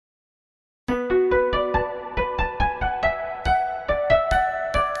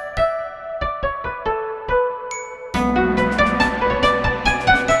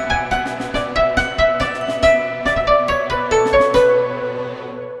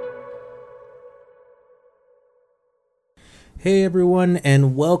Hey everyone,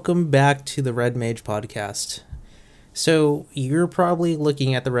 and welcome back to the Red Mage podcast. So, you're probably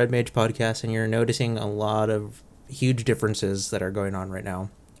looking at the Red Mage podcast and you're noticing a lot of huge differences that are going on right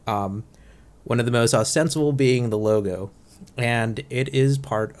now. One of the most ostensible being the logo, and it is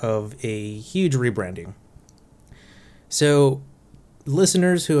part of a huge rebranding. So,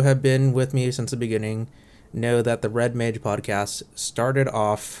 listeners who have been with me since the beginning know that the Red Mage podcast started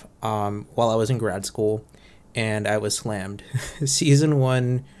off while I was in grad school and I was slammed. Season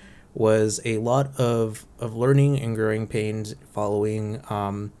 1 was a lot of learning and growing pains following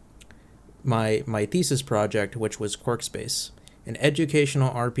my thesis project, which was Quarkspace, an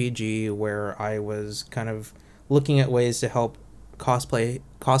educational RPG where I was kind of looking at ways to help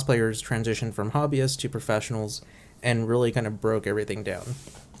cosplayers transition from hobbyists to professionals and really kind of broke everything down.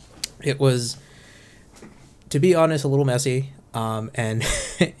 It was, to be honest, a little messy, and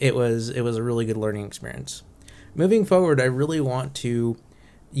it was a really good learning experience. Moving forward, I really want to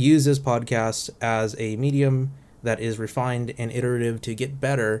use this podcast as a medium that is refined and iterative to get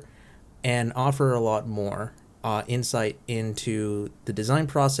better and offer a lot more insight into the design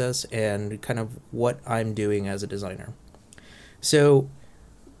process and kind of what I'm doing as a designer. So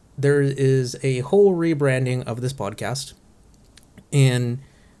there is a whole rebranding of this podcast in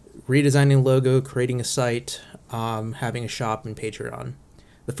redesigning logo, creating a site, having a shop, and Patreon.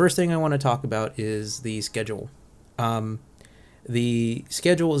 The first thing I want to talk about is the schedule. The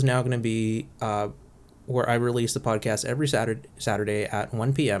schedule is now going to be where I release the podcast every Saturday at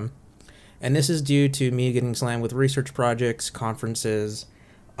 1 p.m. And this is due to me getting slammed with research projects, conferences,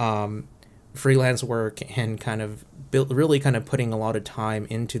 freelance work, and kind of really putting a lot of time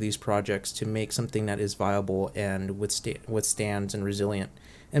into these projects to make something that is viable and withstands and resilient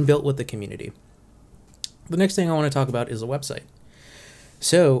and built with the community. The next thing I want to talk about is a website.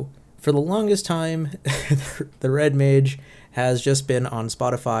 So, for the longest time, the Red Mage has just been on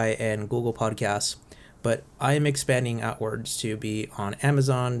Spotify and Google Podcasts, but I am expanding outwards to be on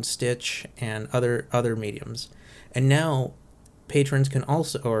Amazon, Stitch, and other mediums. And now, patrons can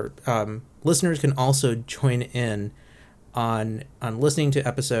also, or listeners can also join in on listening to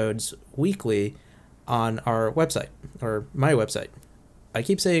episodes weekly on our website, or my website. I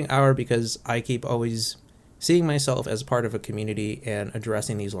keep saying our because I keep always seeing myself as part of a community and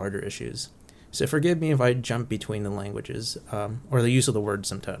addressing these larger issues. So forgive me if I jump between the languages or the use of the words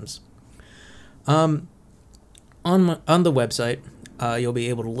sometimes. On the website, you'll be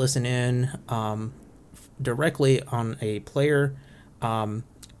able to listen in directly on a player.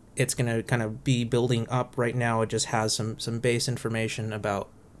 It's going to kind of be building up right now. It just has some base information about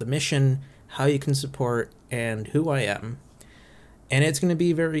the mission, how you can support, and who I am. And it's going to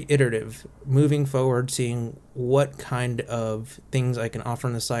be very iterative, moving forward, seeing what kind of things I can offer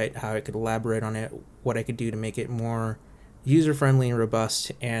on the site, how I could elaborate on it, what I could do to make it more user-friendly and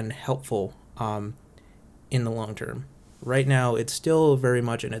robust and helpful in the long term. Right now, it's still very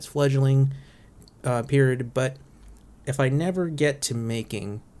much in its fledgling period, but if I never get to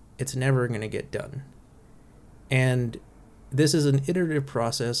making, it's never going to get done. And this is an iterative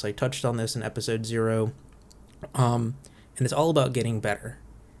process. I touched on this in episode 0. And it's all about getting better.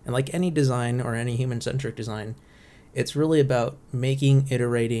 And like any design or any human-centric design, it's really about making,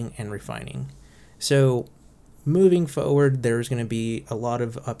 iterating, and refining. So moving forward, there's going to be a lot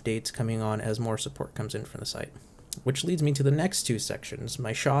of updates coming on as more support comes in from the site. Which leads me to the next two sections,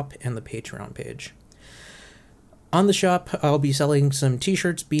 my shop and the Patreon page. On the shop, I'll be selling some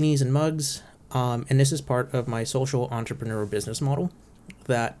t-shirts, beanies, and mugs. And this is part of my social entrepreneur business model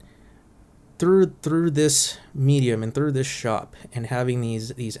that through this medium and through this shop and having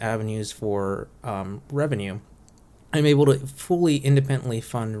these avenues for revenue, I'm able to fully independently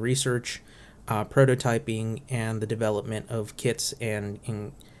fund research, prototyping, and the development of kits and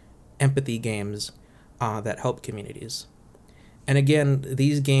empathy games that help communities. And again,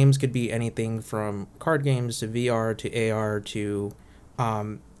 these games could be anything from card games to VR to AR to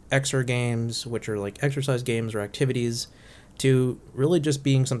exer games, which are like exercise games or activities, to really just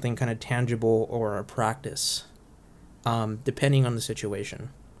being something kind of tangible or a practice, depending on the situation.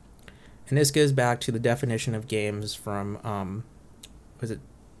 And this goes back to the definition of games from,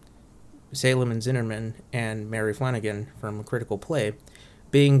 Salem and Zinnerman and Mary Flanagan from Critical Play,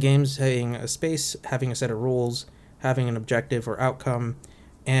 being games having a space, having a set of rules, having an objective or outcome,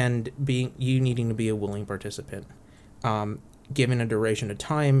 and you needing to be a willing participant, given a duration of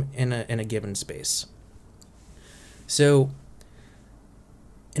time in a given space. So,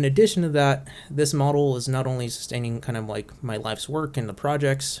 in addition to that, this model is not only sustaining kind of like my life's work and the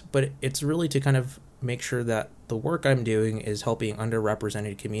projects, but it's really to kind of make sure that the work I'm doing is helping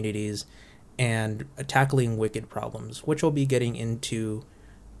underrepresented communities and tackling wicked problems, which I'll be getting into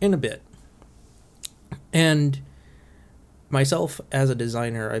in a bit. And myself as a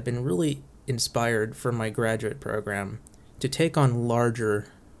designer, I've been really inspired from my graduate program to take on larger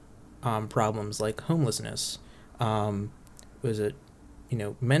problems like homelessness, mental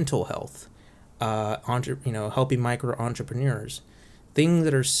health, helping micro entrepreneurs, things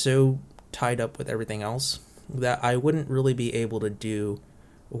that are so tied up with everything else that I wouldn't really be able to do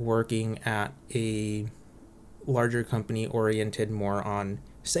working at a larger company oriented more on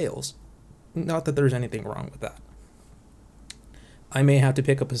sales. Not that there's anything wrong with that. I may have to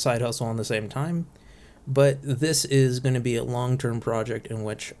pick up a side hustle on the same time, but this is going to be a long-term project in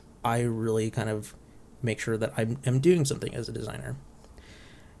which I really kind of make sure that I'm doing something as a designer.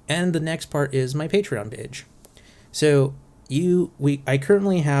 And the next part is my Patreon page. So I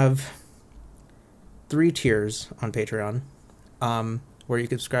currently have 3 tiers on Patreon, where you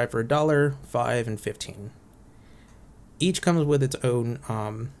can subscribe for $1, $5, and $15. Each comes with its own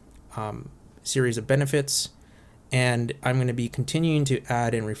series of benefits, and I'm going to be continuing to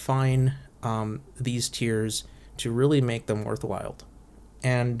add and refine these tiers to really make them worthwhile.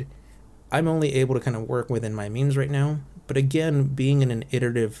 And I'm only able to kind of work within my means right now, but again, being in an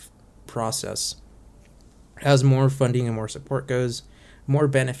iterative process, as more funding and more support goes, more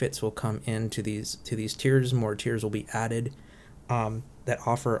benefits will come into these tiers. More tiers will be added that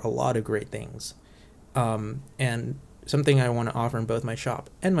offer a lot of great things. And something I want to offer in both my shop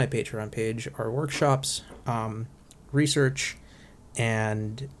and my Patreon page are workshops, research,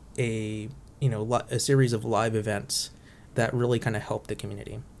 and a series of live events that really kind of help the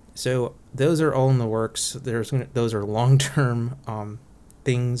community. So those are all in the works. Those are long-term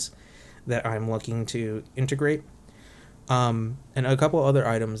things that I'm looking to integrate. And a couple other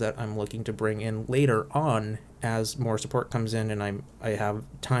items that I'm looking to bring in later on as more support comes in and I have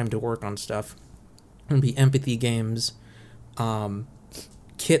time to work on stuff. It'll be empathy games,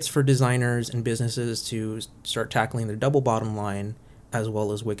 kits for designers and businesses to start tackling their double bottom line, as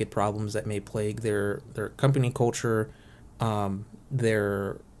well as wicked problems that may plague their company culture,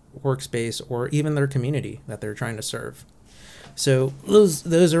 their workspace, or even their community that they're trying to serve. So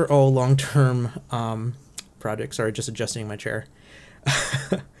those are all long-term projects. Sorry, just adjusting my chair.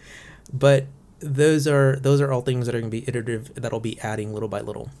 But those are all things that are going to be iterative, that'll be adding little by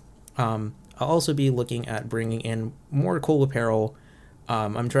little. I'll also be looking at bringing in more cool apparel.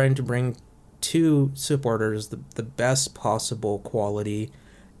 I'm trying to bring to supporters the best possible quality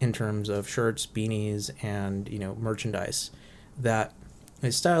in terms of shirts, beanies, and merchandise that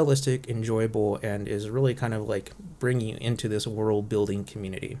is stylistic, enjoyable, and is really kind of like bringing you into this world building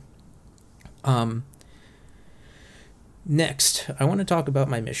community. Next, I want to talk about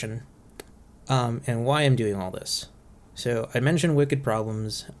my mission and why I'm doing all this. So I mentioned wicked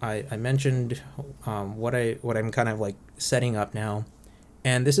problems. I mentioned what I'm kind of like setting up now,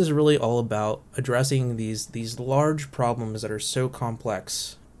 and this is really all about addressing these large problems that are so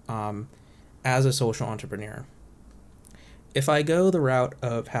complex as a social entrepreneur. If I go the route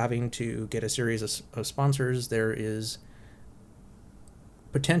of having to get a series of sponsors, there is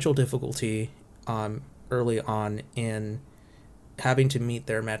potential difficulty early on in having to meet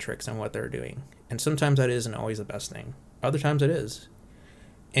their metrics and what they're doing. And sometimes that isn't always the best thing. Other times it is.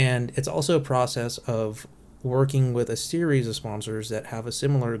 And it's also a process of working with a series of sponsors that have a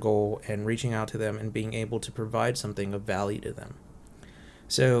similar goal and reaching out to them and being able to provide something of value to them.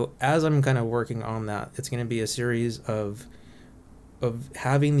 So as I'm kind of working on that, it's going to be a series of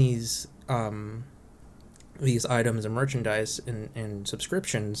having these items and merchandise and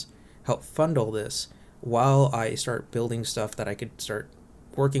subscriptions help fund all this while I start building stuff that I could start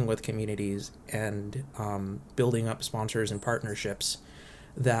working with communities and building up sponsors and partnerships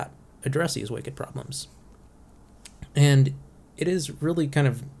that address these wicked problems. And it is really kind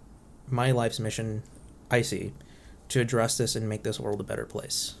of my life's mission, I see, to address this and make this world a better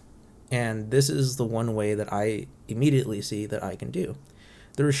place. And this is the one way that I immediately see that I can do,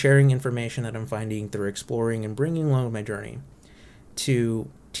 through sharing information that I'm finding, through exploring and bringing along my journey, to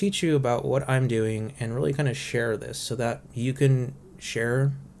teach you about what I'm doing and really kind of share this so that you can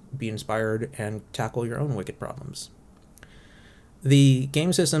share, be inspired, and tackle your own wicked problems. The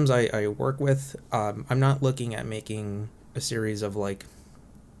game systems I work with, I'm not looking at making a series of like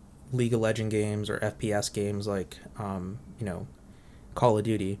League of Legends games or FPS games like, Call of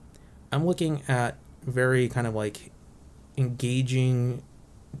Duty. I'm looking at very kind of like engaging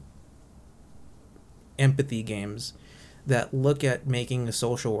empathy games that look at making a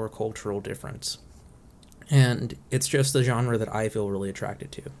social or cultural difference. And it's just the genre that I feel really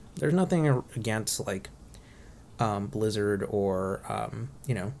attracted to. There's nothing against like Blizzard or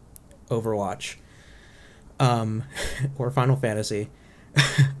Overwatch, or Final Fantasy.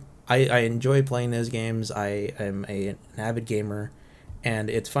 I enjoy playing those games. I am an avid gamer, and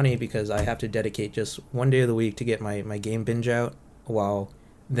it's funny because I have to dedicate just one day of the week to get my game binge out, while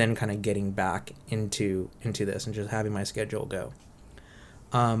then kind of getting back into this and just having my schedule go.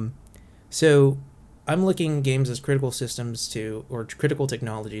 So I'm looking at games as critical systems or critical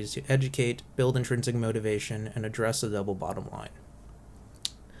technologies to educate, build intrinsic motivation, and address the double bottom line.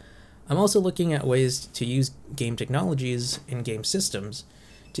 I'm also looking at ways to use game technologies and game systems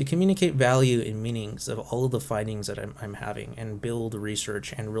to communicate value and meanings of all of the findings that I'm having, and build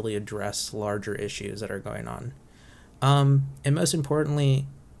research and really address larger issues that are going on. And most importantly,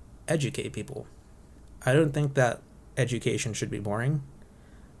 educate people. I don't think that education should be boring.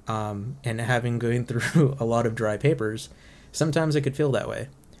 And having going through a lot of dry papers, sometimes it could feel that way.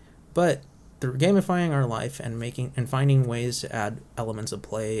 But through gamifying our life and finding ways to add elements of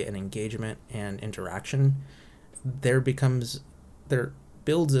play and engagement and interaction, there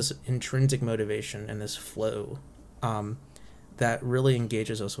builds this intrinsic motivation and this flow that really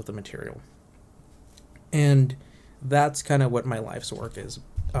engages us with the material. And that's kind of what my life's work is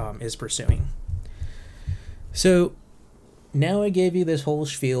pursuing. So now I gave you this whole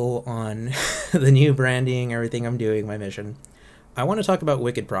spiel on the new branding, everything I'm doing, my mission. I want to talk about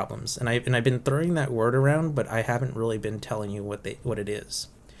wicked problems, and I've been throwing that word around, but I haven't really been telling you what it is.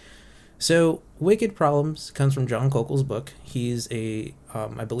 So, Wicked Problems comes from John Kolko's book. He's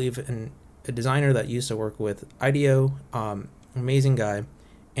I believe, a designer that used to work with IDEO, amazing guy,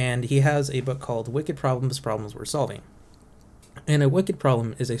 and he has a book called Wicked Problems, Problems We're Solving. And a wicked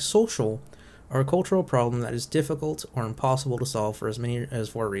problem is a social or a cultural problem that is difficult or impossible to solve for as many as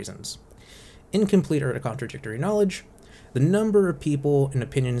 4 reasons: incomplete or contradictory knowledge, the number of people and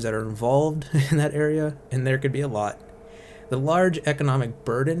opinions that are involved in that area, and there could be a lot, the large economic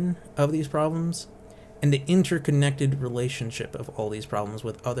burden of these problems, and the interconnected relationship of all these problems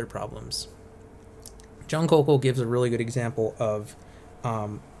with other problems. John Kolko gives a really good example of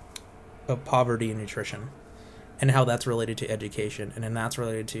poverty and nutrition, and how that's related to education, and then that's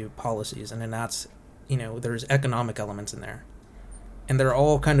related to policies, and then that's, there's economic elements in there. And they're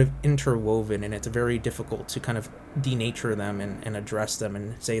all kind of interwoven, and it's very difficult to kind of denature them and address them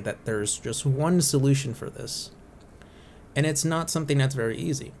and say that there's just one solution for this. And it's not something that's very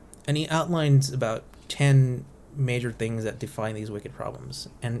easy. And he outlines about 10 major things that define these wicked problems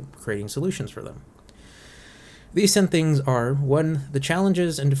and creating solutions for them. These 10 things are: 1, the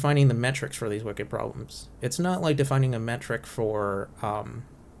challenges in defining the metrics for these wicked problems. It's not like defining a metric for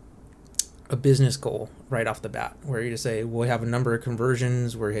a business goal right off the bat, where you just say, we have a number of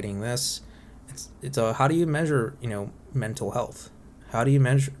conversions, we're hitting this. It's how do you measure, mental health? How do you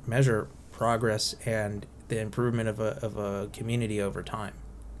measure progress and the improvement of a community over time?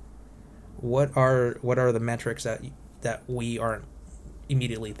 What are the metrics that we aren't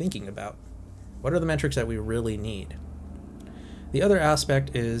immediately thinking about? What are the metrics that we really need? The other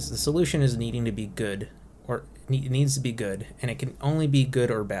aspect is the solution is needing to be good, or it needs to be good, and it can only be good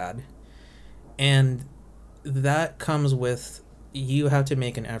or bad. And that comes with, you have to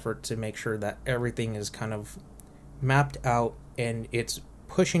make an effort to make sure that everything is kind of mapped out and it's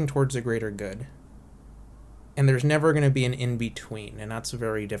pushing towards a greater good. And there's never going to be an in-between, and that's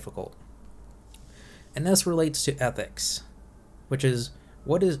very difficult. And this relates to ethics, which is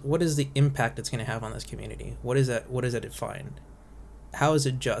what is the impact it's going to have on this community? What is it defined? How is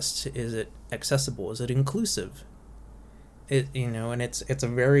it just? Is it accessible? Is it inclusive? And it's a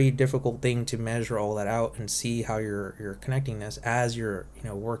very difficult thing to measure all that out and see how you're connecting this as you're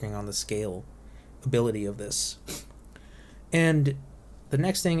working on the scale ability of this. And the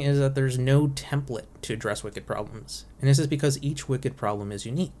next thing is that there's no template to address wicked problems, and this is because each wicked problem is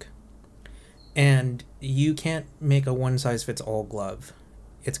unique, and you can't make a one-size-fits-all glove.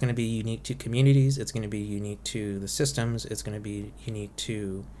 It's going to be unique to communities. It's going to be unique to the systems. It's going to be unique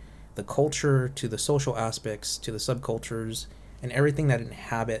to the culture, to the social aspects, to the subcultures, and everything that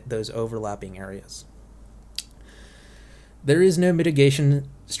inhabit those overlapping areas. There is no mitigation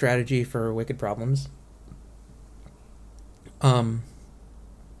strategy for wicked problems. And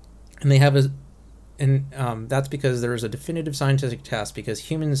they have that's because there is a definitive scientific test, because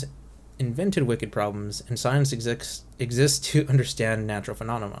humans invented wicked problems, and science exists to understand natural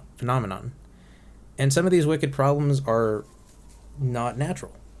phenomenon. And some of these wicked problems are not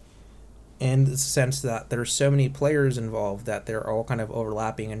natural, in the sense that there's so many players involved that they're all kind of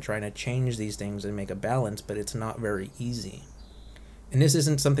overlapping and trying to change these things and make a balance, but it's not very easy. And this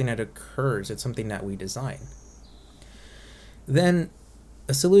isn't something that occurs, it's something that we design. Then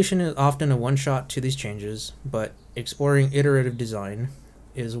a solution is often a one-shot to these changes, but exploring iterative design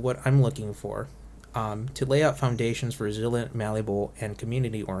is what I'm looking for, to lay out foundations for resilient, malleable, and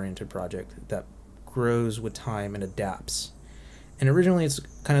community-oriented project that grows with time and adapts. And originally it's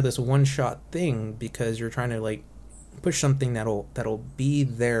kind of this one-shot thing because you're trying to like push something that'll be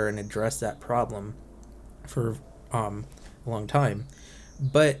there and address that problem for a long time.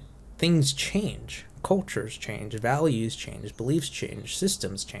 But things change, cultures change, values change, beliefs change,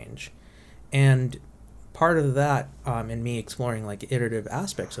 systems change. And part of that, in me exploring like iterative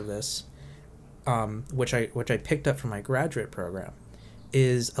aspects of this, which I picked up from my graduate program,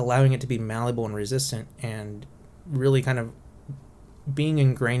 is allowing it to be malleable and resistant and really kind of being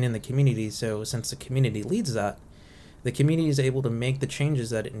ingrained in the community. So since the community leads that, the community is able to make the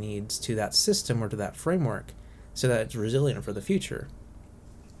changes that it needs to that system or to that framework so that it's resilient for the future.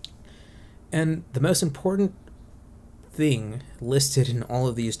 And the most important thing listed in all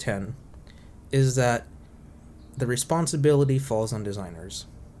of these 10 is that the responsibility falls on designers.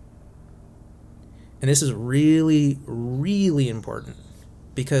 And this is really, really important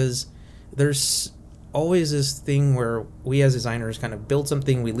because there's always this thing where we as designers kind of build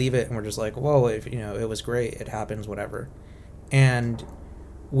something, we leave it, and we're just like, whoa, if it was great, it happens, whatever. And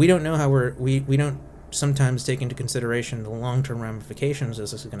we don't know how we don't sometimes take into consideration the long-term ramifications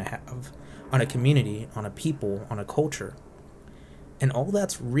this is going to have on a community, on a people, on a culture. And all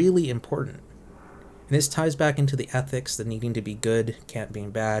that's really important. And this ties back into the ethics, the needing to be good, can't be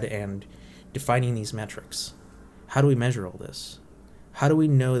bad, and defining these metrics. How do we measure all this? How do we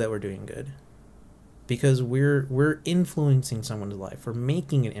know that we're doing good? Because we're influencing someone's life, we're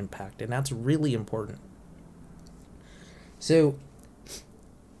making an impact, and that's really important. So,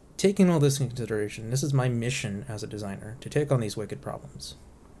 taking all this into consideration, this is my mission as a designer, to take on these wicked problems.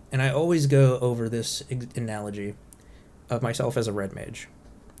 And I always go over this analogy of myself as a Red Mage.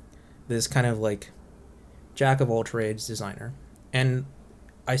 This kind of like jack of all trades designer. And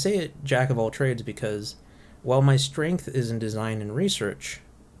I say it jack of all trades because while my strength is in design and research,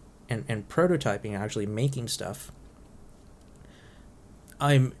 and prototyping, actually making stuff,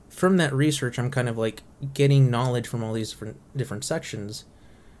 from that research, I'm kind of like getting knowledge from all these different sections,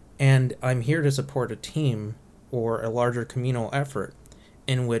 and I'm here to support a team or a larger communal effort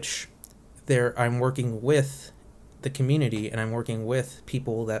in which I'm working with the community and I'm working with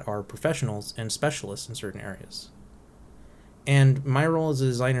people that are professionals and specialists in certain areas. And my role as a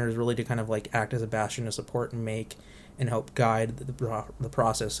designer is really to kind of like act as a bastion to support and make and help guide the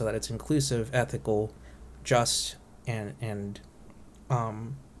process so that it's inclusive, ethical, just, and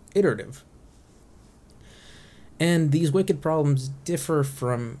iterative. And these wicked problems differ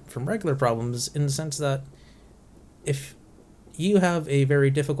from regular problems in the sense that if you have a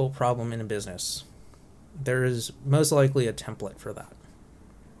very difficult problem in a business, there is most likely a template for that.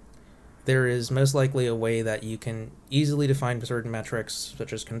 There is most likely a way that you can easily define certain metrics,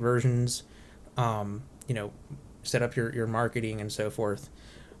 such as conversions, set up your marketing and so forth.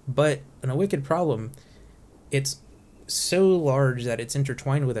 But in a wicked problem, it's so large that it's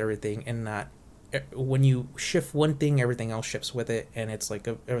intertwined with everything, and that when you shift one thing, everything else shifts with it, and it's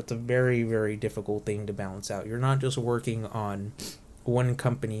a very, very difficult thing to balance out. You're not just working on one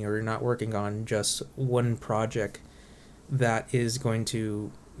company, or you're not working on just one project that is going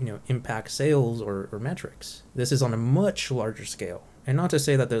to impact sales or metrics. This is on a much larger scale. And not to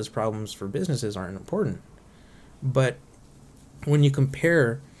say that those problems for businesses aren't important, but when you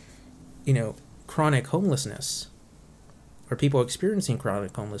compare, chronic homelessness or people experiencing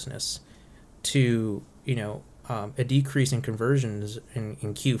chronic homelessness to, a decrease in conversions in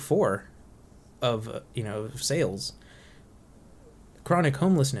Q4 of, sales, chronic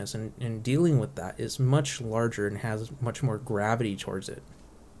homelessness and dealing with that is much larger and has much more gravity towards it.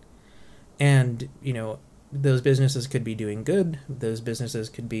 And, those businesses could be doing good. Those businesses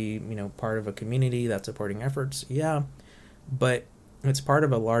could be, part of a community that's supporting efforts. Yeah. But it's part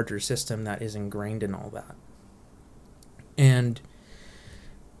of a larger system that is ingrained in all that. And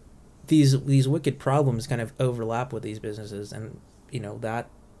these wicked problems kind of overlap with these businesses, and, that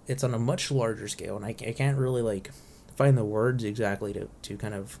it's on a much larger scale. And I can't really find the words exactly to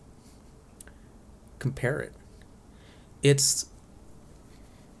kind of compare it. It's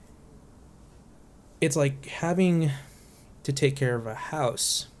like having to take care of a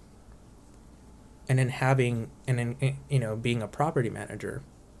house and then being a property manager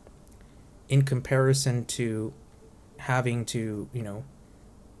in comparison to having to,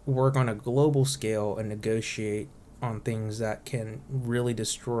 work on a global scale and negotiate on things that can really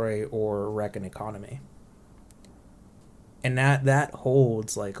destroy or wreck an economy. And that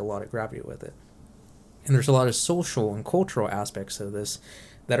holds a lot of gravity with it. And there's a lot of social and cultural aspects of this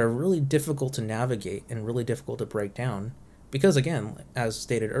that are really difficult to navigate and really difficult to break down, Because again, as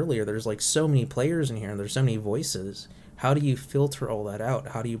stated earlier, there's like so many players in here and there's so many voices. How do you filter all that out?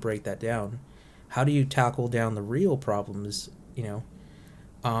 How do you break that down? How do you tackle down the real problems,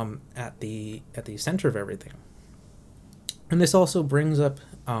 at the center of everything? And this also brings up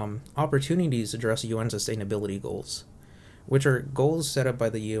opportunities to address UN sustainability goals, which are goals set up by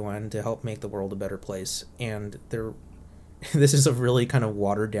the UN to help make the world a better place. And this is a really kind of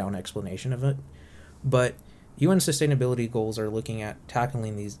watered down explanation of it, but UN sustainability goals are looking at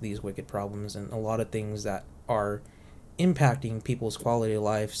tackling these wicked problems and a lot of things that are impacting people's quality of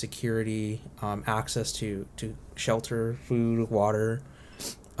life, security, access to shelter, food, water,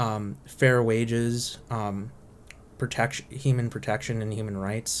 fair wages, human protection and human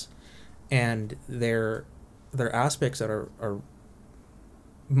rights, and they're aspects that are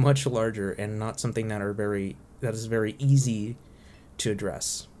much larger and not something that is very easy to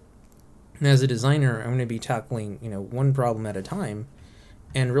address. And as a designer, I'm going to be tackling one problem at a time,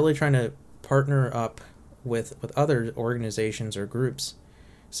 and really trying to partner up with other organizations or groups,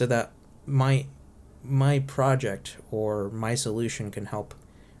 so that my project or my solution can help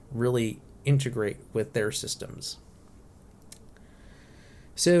really integrate with their systems.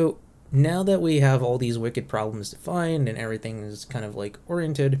 So now that we have all these wicked problems defined and everything is kind of like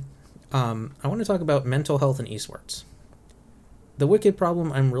oriented, I want to talk about mental health and esports. The wicked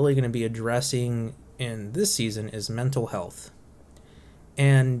problem I'm really going to be addressing in this season is mental health.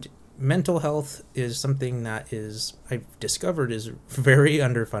 And mental health is something that I've discovered is very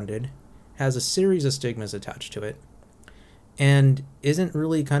underfunded, has a series of stigmas attached to it, and isn't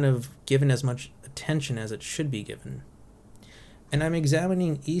really kind of given as much attention as it should be given. And I'm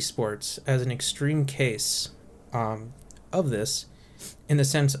examining esports as an extreme case of this, in the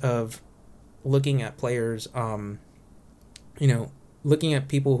sense of looking at players, looking at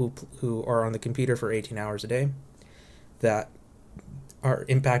people who are on the computer for 18 hours a day, that are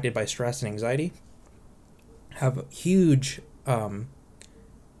impacted by stress and anxiety, have huge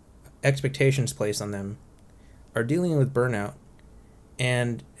expectations placed on them, are dealing with burnout,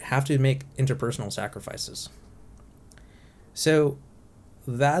 and have to make interpersonal sacrifices. So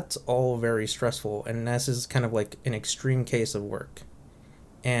that's all very stressful, and this is kind of like an extreme case of work.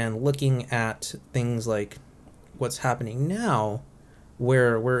 And looking at things like what's happening now,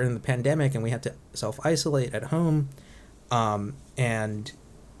 where we're in the pandemic and we have to self-isolate at home, and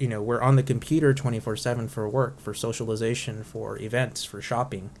we're on the computer 24/7 for work, for socialization, for events, for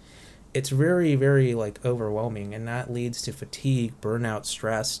shopping. It's very, very like overwhelming, and that leads to fatigue, burnout,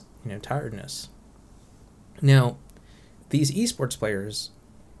 stress, tiredness. Now, these esports players,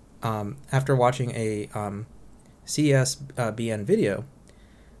 after watching a CSBN video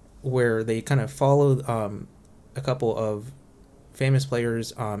where they kind of followed a couple of famous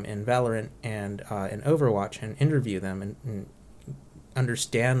players in Valorant and in Overwatch, and interview them and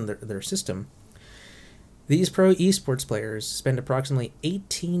understand their system. These pro esports players spend approximately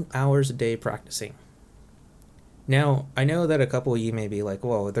 18 hours a day practicing. Now, I know that a couple of you may be like,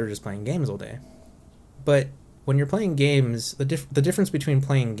 well, they're just playing games all day. But when you're playing games, the difference between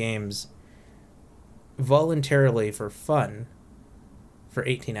playing games voluntarily for fun for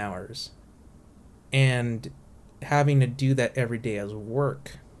 18 hours and having to do that every day as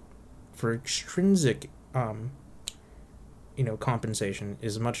work for extrinsic compensation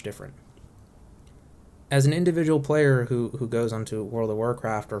is much different. As an individual player who goes onto World of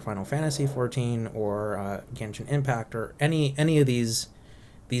Warcraft or Final Fantasy 14 or Genshin Impact or any of these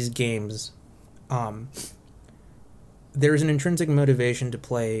games, there's an intrinsic motivation to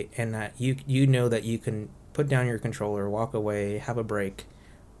play, and that you know that you can put down your controller, walk away, have a break,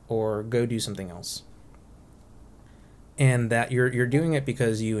 or go do something else. And that you're doing it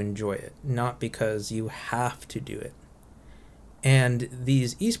because you enjoy it, not because you have to do it. And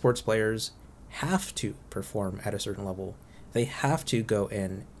these esports players have to perform at a certain level. They have to go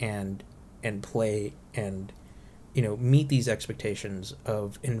in and play and meet these expectations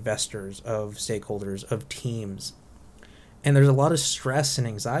of investors, of stakeholders, of teams. And there's a lot of stress and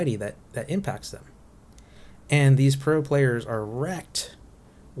anxiety that impacts them. And these pro players are wrecked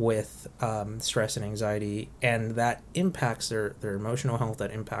with stress and anxiety, and that impacts their emotional health,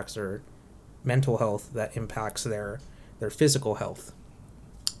 that impacts their mental health, that impacts their physical health.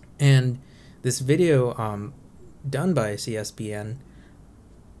 And this video done by CSBN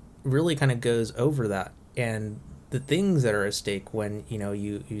really kind of goes over that and the things that are at stake when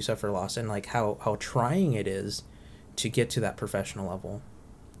you suffer loss, and like how trying it is to get to that professional level.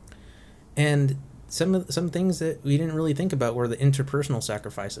 And some things that we didn't really think about were the interpersonal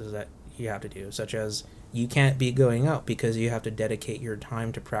sacrifices that you have to do, such as you can't be going out because you have to dedicate your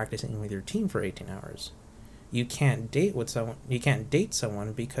time to practicing with your team for 18 hours. you can't date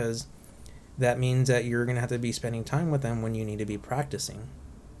someone because that means that you're going to have to be spending time with them when you need to be practicing.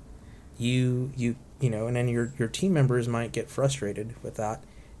 And then your team members might get frustrated with that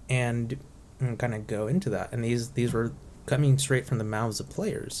and kind of go into that. And these were coming straight from the mouths of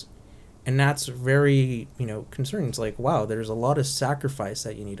players. And that's very, concerning. It's like, wow, there's a lot of sacrifice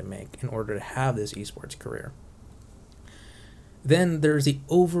that you need to make in order to have this esports career. Then there's the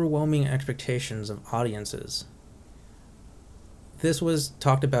overwhelming expectations of audiences. This was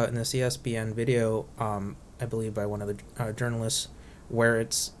talked about in the CSBN video, I believe by one of the journalists, where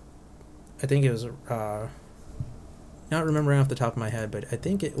I think it was, not remembering off the top of my head, but I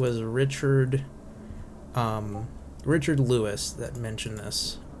think it was Richard Lewis that mentioned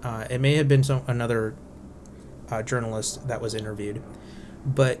this. It may have been another journalist that was interviewed,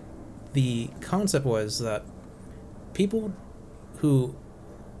 but the concept was that people who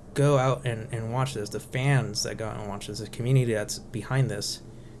go out and watch this, the fans that go out and watch this, the community that's behind this,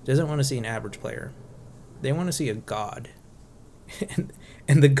 doesn't want to see an average player. They want to see a god.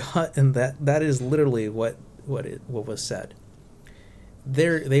 and the god, and that is literally what was said.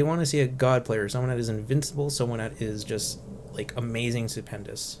 They want to see a god player, someone that is invincible, someone that is just like amazing,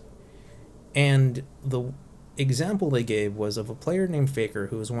 stupendous. And the example they gave was of a player named Faker,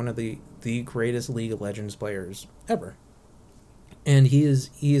 who is one of the greatest League of Legends players ever. And he is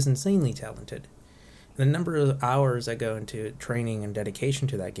insanely talented. The number of hours that go into training and dedication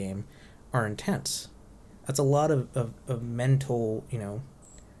to that game are intense. That's a lot of mental,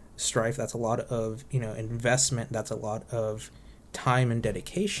 strife. That's a lot of, investment. That's a lot of time and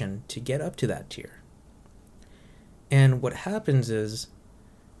dedication to get up to that tier. And what happens is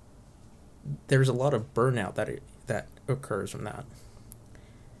there's a lot of burnout that occurs from that.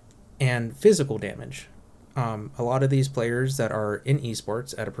 And physical damage. A lot of these players that are in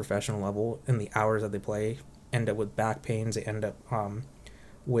esports at a professional level, in the hours that they play, end up with back pains. They end up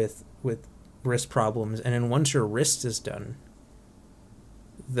with wrist problems, and then once your wrist is done,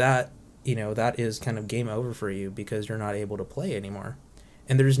 that is kind of game over for you because you're not able to play anymore,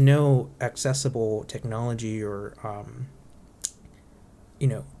 and there's no accessible technology or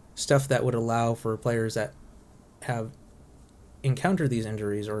stuff that would allow for players that have encountered these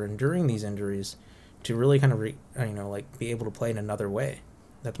injuries or enduring these injuries to really kind of be able to play in another way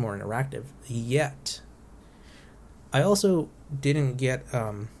that's more interactive. Yet I also didn't get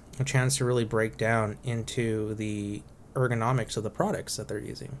a chance to really break down into the ergonomics of the products that they're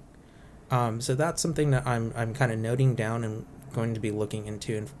using. So that's something that I'm kind of noting down and going to be looking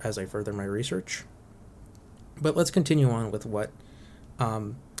into as I further my research. But let's continue on with what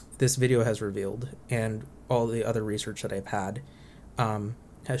this video has revealed and all the other research that I've had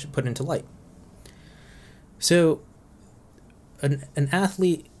has put into light. So an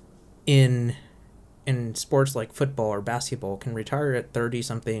athlete in sports like football or basketball can retire at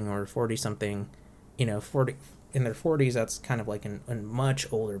 30-something or 40-something. 40 in their 40s, that's kind of like a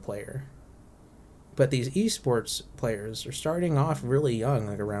much older player. But these esports players are starting off really young,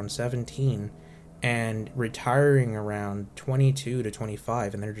 like around 17, and retiring around 22 to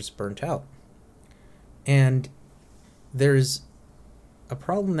 25, and they're just burnt out. And there's a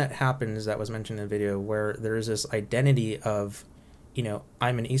problem that happens that was mentioned in the video where there is this identity of,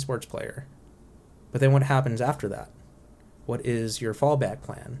 I'm an esports player. But then what happens after that? What is your fallback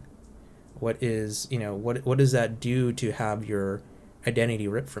plan? What is, what does that do to have your identity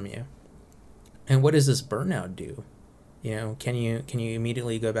ripped from you? And what does this burnout do? Can you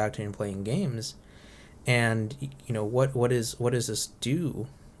immediately go back to playing games? And, what does this do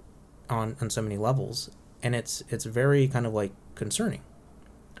on so many levels? And it's very kind of like concerning.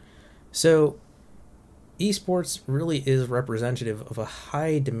 So esports really is representative of a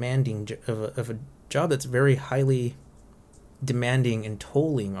high demanding of a job that's very highly demanding and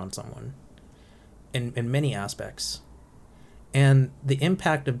tolling on someone in many aspects. And the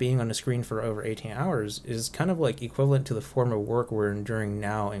impact of being on a screen for over 18 hours is kind of like equivalent to the form of work we're enduring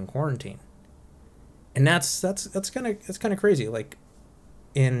now in quarantine. And that's kind of crazy. Like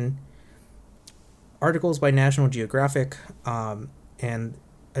in articles by National Geographic and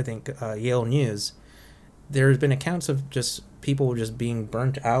I think Yale News, there's been accounts of just people just being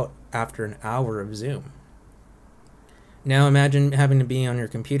burnt out after an hour of Zoom. Now imagine having to be on your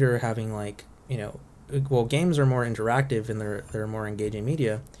computer, having games are more interactive and they're more engaging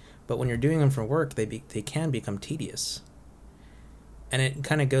media, but when you're doing them for work, they can become tedious. And it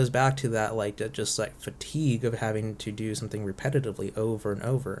kind of goes back to that fatigue of having to do something repetitively over and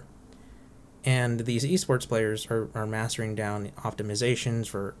over. And these esports players are mastering down optimizations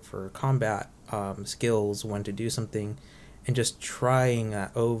for combat skills, when to do something, and just trying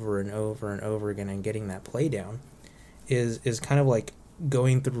that over and over and over again and getting that play down is kind of like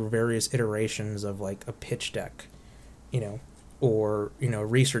going through various iterations of like a pitch deck, or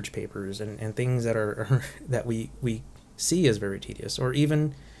research papers and things that are that we see as very tedious, or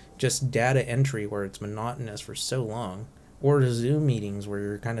even just data entry where it's monotonous for so long, or Zoom meetings where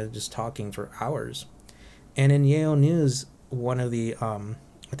you're kind of just talking for hours. And in Yale News, one of the I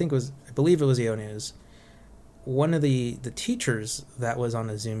believe it was Yale News, one of the teachers that was on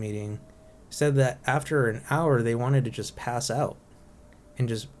a Zoom meeting said that after an hour they wanted to just pass out and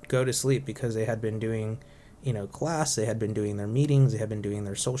just go to sleep because they had been doing class, they had been doing their meetings, they had been doing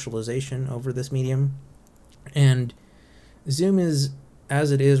their socialization over this medium. And Zoom is,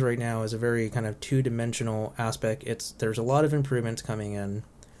 as it is right now, is a very kind of two-dimensional aspect. There's a lot of improvements coming in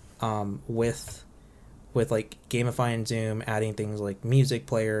with like gamifying Zoom, adding things like music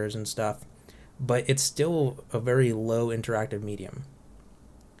players and stuff, but it's still a very low interactive medium.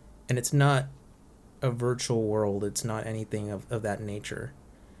 And it's not a virtual world, it's not anything of that nature.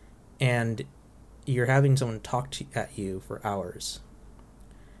 And you're having someone talk at you for hours,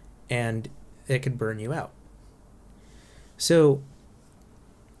 and it could burn you out. So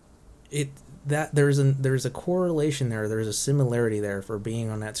there's a correlation there, there's a similarity there for being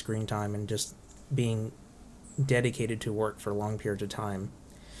on that screen time and just being dedicated to work for long periods of time.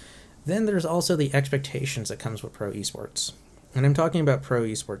 Then there's also the expectations that comes with pro esports. And I'm talking about pro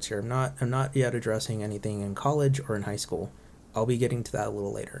esports here. I'm not yet addressing anything in college or in high school. I'll be getting to that a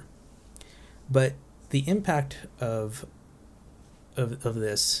little later. But the impact of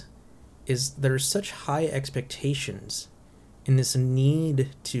this is there's such high expectations in this need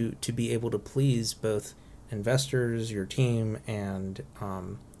to be able to please both investors, your team, and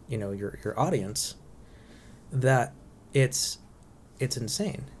your audience, that it's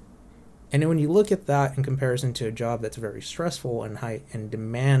insane. And when you look at that in comparison to a job that's very stressful and high and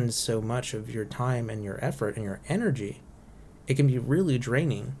demands so much of your time and your effort and your energy, it can be really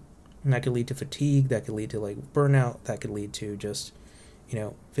draining. And that could lead to fatigue, that could lead to like burnout, that could lead to just,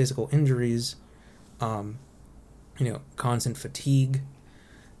 physical injuries, constant fatigue.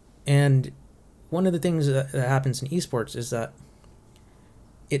 And one of the things that happens in esports is that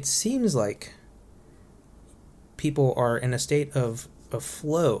it seems like people are in a state of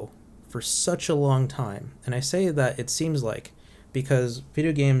flow for such a long time. And I say that it seems like because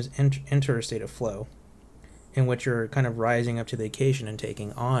video games enter a state of flow in which you're kind of rising up to the occasion and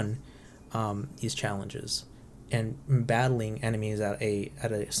taking on these challenges and battling enemies at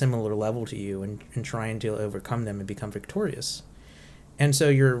a similar level to you and trying to overcome them and become victorious. And so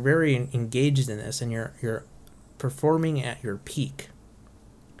you're very engaged in this, and you're performing at your peak.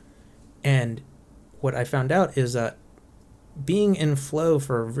 And what I found out is that being in flow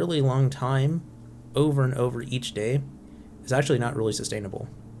for a really long time, over and over each day, is actually not really sustainable.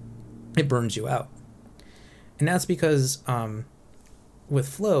 It burns you out. And that's because with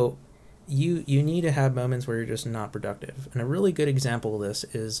flow, you need to have moments where you're just not productive. And a really good example of this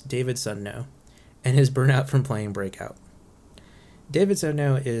is David Sudnow and his burnout from playing Breakout. David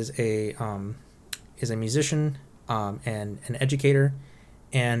Sudnow is a musician and an educator,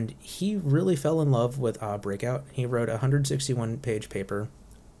 and he really fell in love with Breakout. He wrote a 161-page paper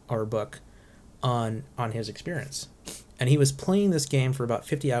or book on his experience. And he was playing this game for about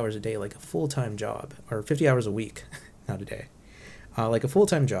 50 hours a day, like a full-time job, or 50 hours a week, not a day, like a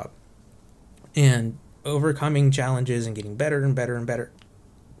full-time job, and overcoming challenges and getting better and better and better.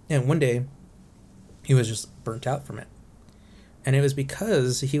 And one day, he was just burnt out from it. And it was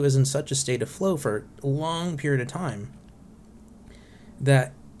because he was in such a state of flow for a long period of time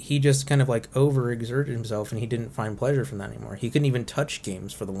that he just kind of like overexerted himself, and he didn't find pleasure from that anymore. He couldn't even touch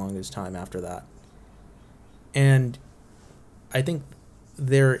games for the longest time after that. And I think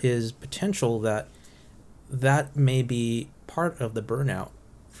there is potential that may be part of the burnout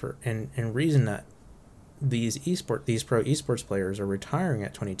and reason that these pro esports players are retiring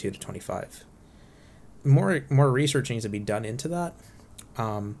at 22 to 25. More research needs to be done into that.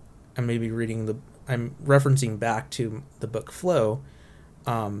 I'm referencing back to the book Flow.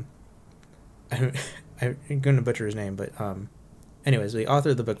 I'm going to butcher his name, but anyways, the author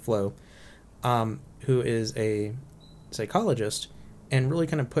of the book Flow, who is a psychologist, and really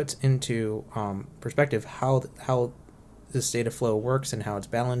kind of puts into perspective how the state of flow works and how it's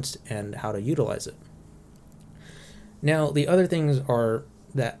balanced and how to utilize it. Now, the other things are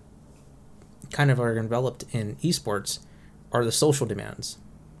that kind of are enveloped in esports are the social demands.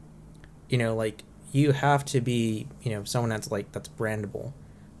 Like you have to be, someone that's brandable.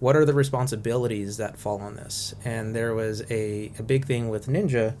 What are the responsibilities that fall on this? And there was a big thing with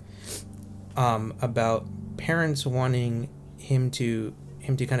Ninja about parents wanting him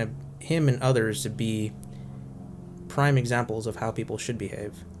and others to be prime examples of how people should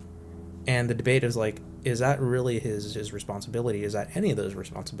behave. And the debate is like, is that really his responsibility? Is that any of those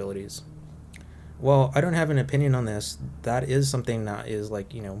responsibilities? Well, I don't have an opinion on this. That is something that is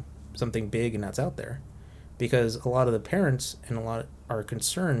like, something big and that's out there. Because a lot of the parents and a lot are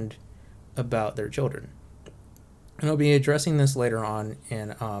concerned about their children. And I'll be addressing this later on in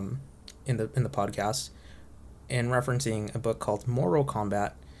the podcast, and referencing a book called Moral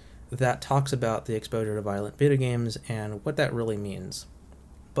Combat that talks about the exposure to violent video games and what that really means.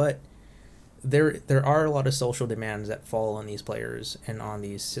 But there are a lot of social demands that fall on these players and on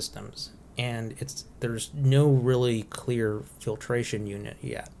these systems, and there's no really clear filtration unit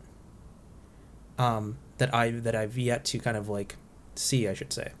yet. That I've yet to kind of like see, I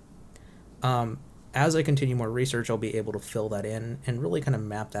should say. As I continue more research, I'll be able to fill that in and really kind of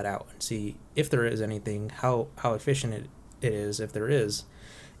map that out and see if there is anything, how efficient it is, if there is,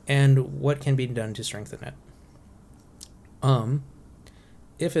 and what can be done to strengthen it.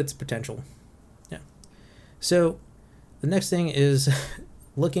 If it's potential. Yeah. So the next thing is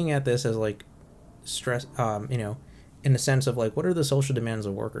looking at this as like stress, in the sense of like, what are the social demands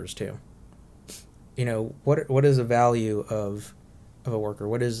of workers too? What is the value of a worker?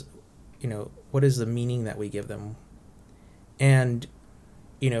 What is the meaning that we give them? And,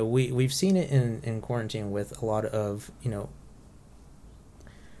 we've seen it in quarantine with a lot of,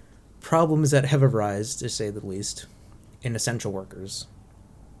 problems that have arisen, to say the least, in essential workers.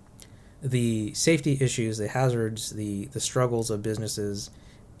 The safety issues, the hazards, the struggles of businesses,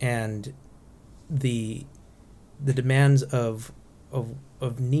 and the demands of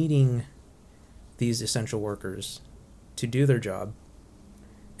needing these essential workers to do their job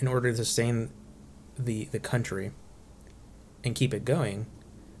in order to sustain the country and keep it going,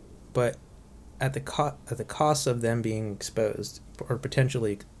 but at the cost of them being exposed, or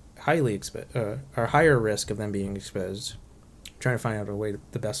potentially highly exposed, or higher risk of them being exposed. I'm trying to find out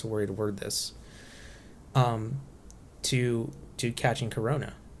the best way to word this, to catching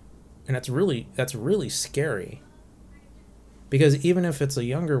corona, and that's really scary, because even if it's a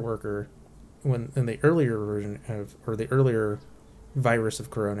younger worker, when in the earlier version of, or the earlier virus of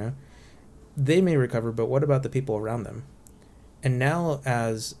corona, they may recover, but what about the people around them? And now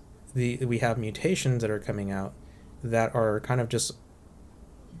as we have mutations that are coming out that are kind of just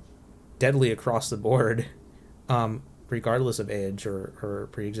deadly across the board, regardless of age or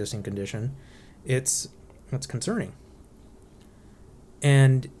pre-existing condition, it's concerning.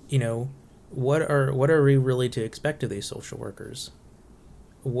 And what are we really to expect of these social workers?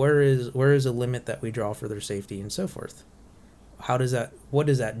 Where is a limit that we draw for their safety and so forth? What does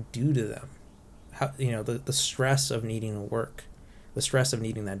that do to them? How, the stress of needing to work, the stress of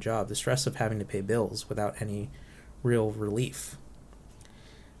needing that job, the stress of having to pay bills without any real relief.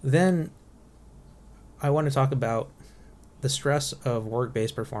 Then I want to talk about the stress of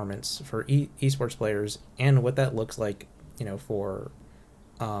work-based performance for esports players, and what that looks like, for,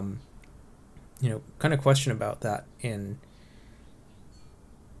 kind of question about that in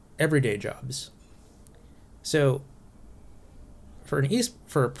everyday jobs. So for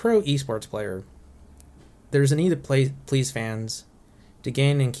a pro esports player, there's a need to please fans, to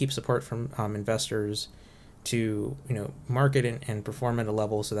gain and keep support from investors, to market and perform at a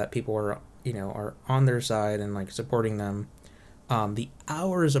level so that people are on their side and like supporting them. The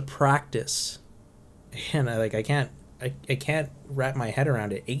hours of practice, and I can't wrap my head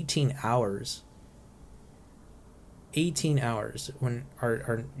around it. 18 hours when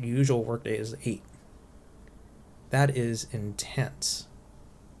our usual workday is 8. That is intense.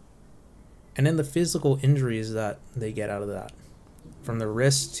 And then the physical injuries that they get out of that, from their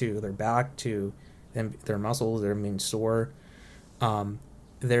wrist to their back to their muscles, they're being sore.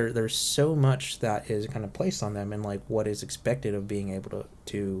 There's so much that is kind of placed on them, and like what is expected of being able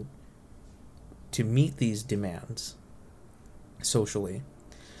to meet these demands socially.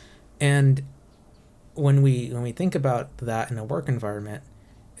 And when we think about that in a work environment,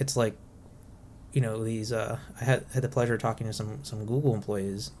 it's like, these I had the pleasure of talking to some Google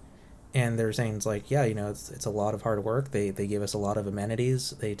employees, and they're saying it's like, yeah, it's a lot of hard work. They give us a lot of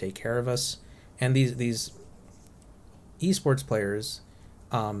amenities. They take care of us. And these esports players,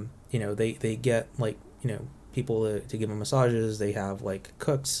 they get like, people to give them massages. They have like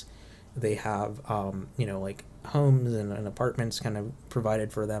cooks. They have, like homes and apartments kind of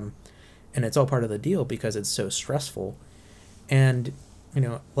provided for them. And it's all part of the deal because it's so stressful. And,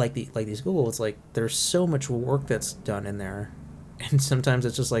 like these Google, it's like there's so much work that's done in there. And sometimes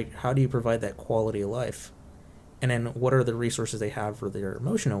it's just like, how do you provide that quality of life? And then what are the resources they have for their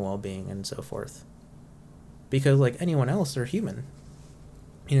emotional well-being and so forth. Because like anyone else, they're human.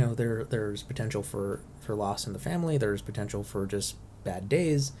 There's potential for loss in the family. There's potential for just bad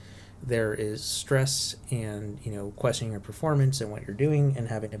days. There is stress and, questioning your performance and what you're doing and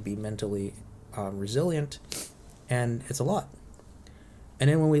having to be mentally resilient. And it's a lot. And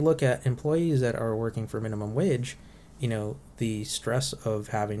then when we look at employees that are working for minimum wage, the stress of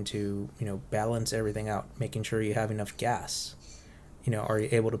having to, balance everything out, making sure you have enough gas. Are you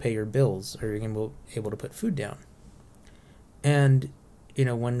able to pay your bills? Are you able to put food down? And,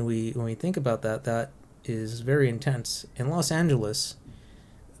 when we think about that, that is very intense. In Los Angeles,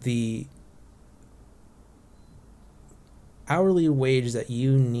 the hourly wage that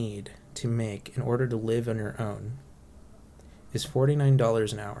you need to make in order to live on your own is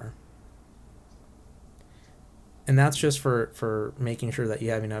 $49 an hour. And that's just for making sure that you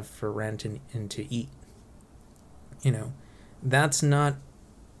have enough for rent and to eat. That's not...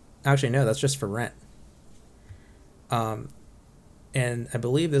 Actually, no, that's just for rent. And I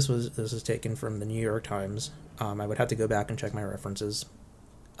believe this was taken from the New York Times. I would have to go back and check my references.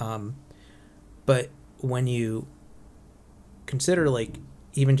 But when you consider, like,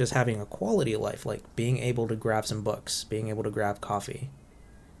 even just having a quality of life, like being able to grab some books, being able to grab coffee,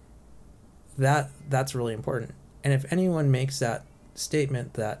 that's really important. And if anyone makes that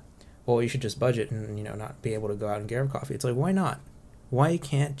statement that, well, you should just budget and, not be able to go out and grab coffee, it's like, why not? Why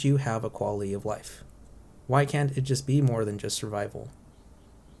can't you have a quality of life? Why can't it just be more than just survival?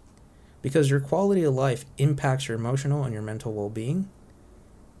 Because your quality of life impacts your emotional and your mental well-being.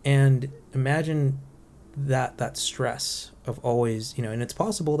 And imagine that stress of always, and it's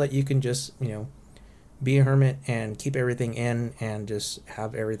possible that you can just, be a hermit and keep everything in and just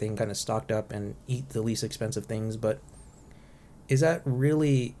have everything kind of stocked up and eat the least expensive things. But is that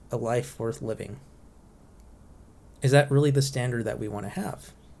really a life worth living? Is that really the standard that we want to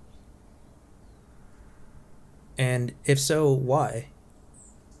have? And if so, why?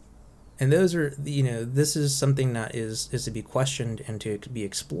 And those are, this is something that is to be questioned and to be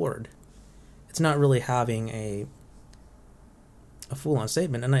explored. It's not really having a full-on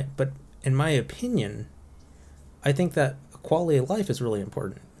statement. But in my opinion, I think that quality of life is really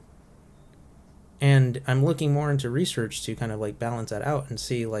important. And I'm looking more into research to kind of like balance that out and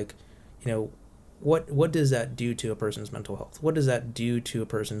see, like, what does that do to a person's mental health? What does that do to a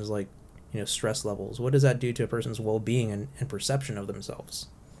person's, like, stress levels? What does that do to a person's well-being and perception of themselves?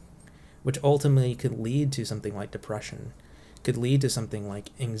 Which ultimately could lead to something like depression, could lead to something like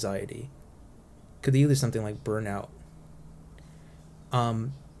anxiety, could lead to something like burnout.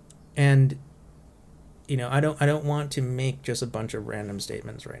 And I don't want to make just a bunch of random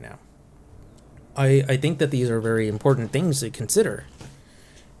statements right now. I think that these are very important things to consider.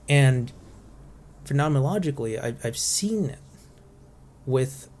 And phenomenologically, I've seen it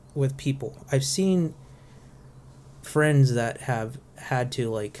with people. I've seen friends that have had to,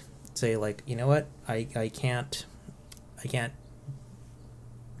 like, say, like, you know what, I can't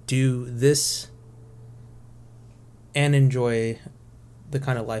do this and enjoy the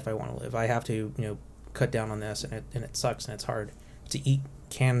kind of life I want to live. I have to, cut down on this, and it sucks and it's hard to eat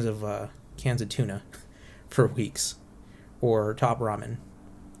cans of tuna for weeks or top ramen,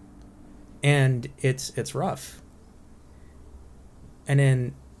 and it's rough. And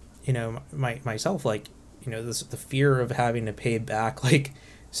then, myself, like, the fear of having to pay back, like,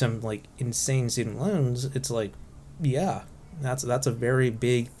 some, like, insane student loans. It's like, yeah, that's a very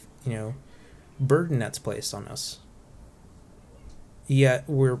big, burden that's placed on us. Yet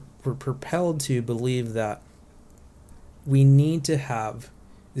we're propelled to believe that we need to have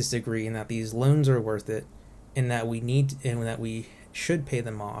this degree and that these loans are worth it, and that we should pay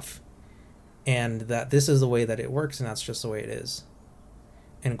them off, and that this is the way that it works, and that's just the way it is.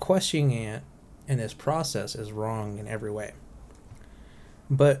 And questioning it in this process is wrong in every way.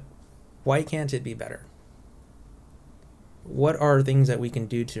 But why can't it be better? What are things that we can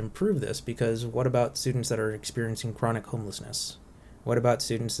do to improve this? Because what about students that are experiencing chronic homelessness? What about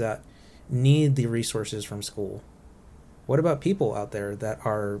students that need the resources from school? What about people out there that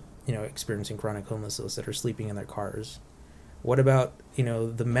are, experiencing chronic homelessness, that are sleeping in their cars? What about,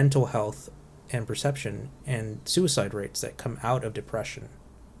 the mental health and perception and suicide rates that come out of depression?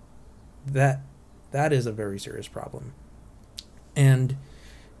 That is a very serious problem. And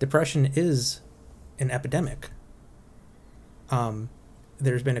depression is an epidemic.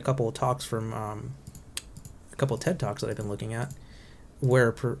 There's been a couple of talks from a couple of TED Talks that I've been looking at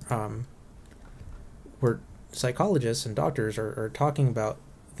where psychologists and doctors are talking about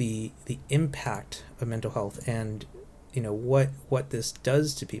the impact of mental health and what this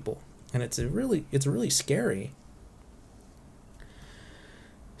does to people. And it's really scary.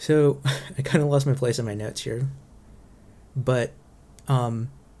 So I kind of lost my place in my notes here, but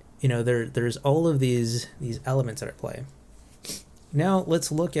there's all of these elements at play. Now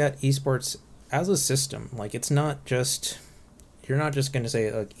let's look at esports as a system. Like, it's not just, you're not just going to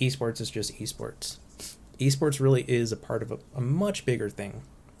say like esports is just esports. Esports really is a part of a much bigger thing.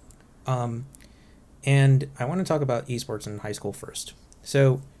 And I want to talk about esports in high school first.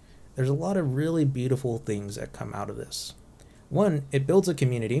 So there's a lot of really beautiful things that come out of this. One, it builds a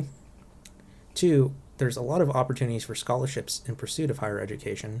community. Two, there's a lot of opportunities for scholarships in pursuit of higher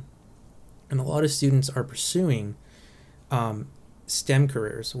education. And a lot of students are pursuing STEM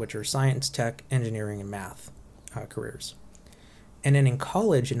careers, which are science, tech, engineering, and math careers. And then in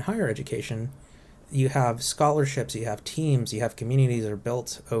college and higher education, you have scholarships, you have teams, you have communities that are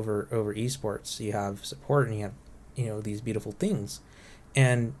built over esports, you have support, and you have these beautiful things.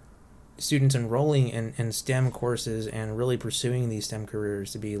 And students enrolling in STEM courses and really pursuing these STEM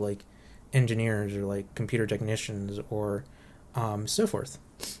careers to be like engineers or like computer technicians or so forth.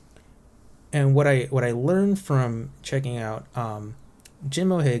 And what I learned from checking out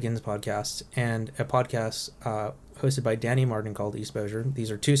Jim O'Hagan's podcast and a podcast hosted by Danny Martin called Exposure.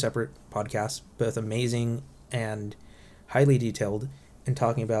 These are two separate podcasts, both amazing and highly detailed, in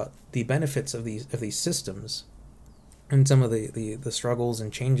talking about the benefits of these systems and some of the struggles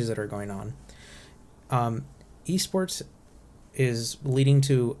and changes that are going on. Esports is leading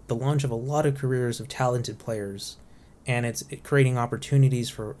to the launch of a lot of careers of talented players, and it's creating opportunities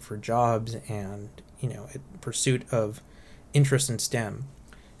for jobs and pursuit of interest in STEM.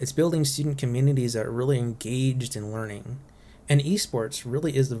 It's building student communities that are really engaged in learning. And esports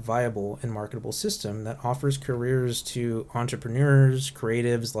really is the viable and marketable system that offers careers to entrepreneurs,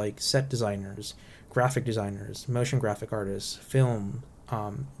 creatives like set designers, graphic designers, motion graphic artists, film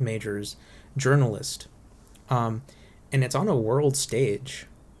majors, journalists. And it's on a world stage.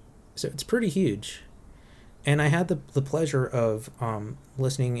 So it's pretty huge. And I had the pleasure of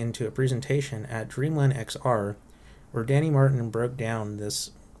listening into a presentation at Dreamland XR where Danny Martin broke down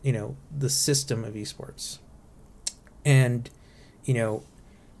this, the system of esports and,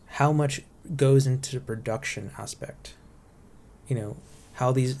 how much goes into the production aspect,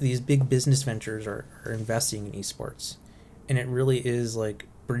 how these big business ventures are investing in esports. And it really is like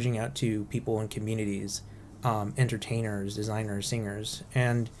bridging out to people in communities, entertainers, designers, singers.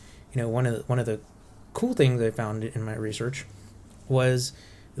 And, one of the cool things I found in my research was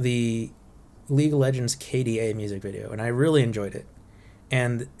the League of Legends KDA music video, and I really enjoyed it.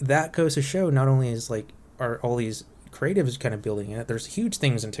 And that goes to show not only is are all these creatives kind of building it, there's huge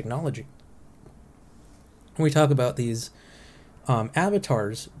things in technology. When we talk about these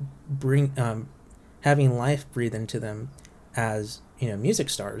avatars having life breathed into them as music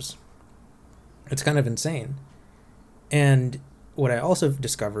stars, it's kind of insane. And what I also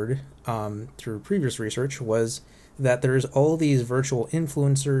discovered through previous research was that there's all these virtual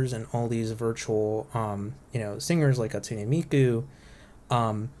influencers and all these virtual singers like Hatsune Miku.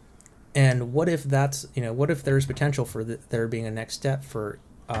 And what if that's, what if there's potential for there being a next step for,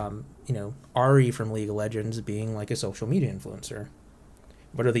 Ari from League of Legends being like a social media influencer?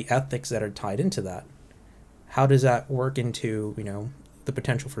 What are the ethics that are tied into that? How does that work into, the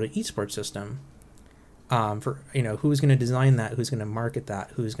potential for the esports system? Who's going to design that? Who's going to market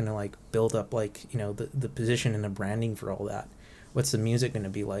that? Who's going to build up the position and the branding for all that? What's the music going to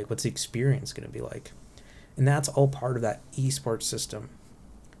be like? What's the experience going to be like? And that's all part of that esports system.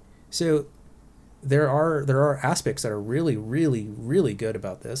 So there are aspects that are really, really, really good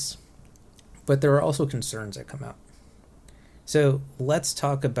about this, but there are also concerns that come out. So let's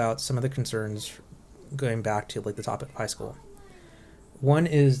talk about some of the concerns going back to the topic of high school. One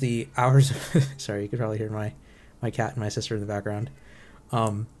is the hours sorry, you could probably hear my cat and my sister in the background.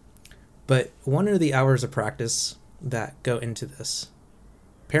 But one are the hours of practice that go into this.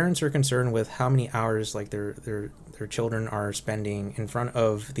 Parents are concerned with how many hours their children are spending in front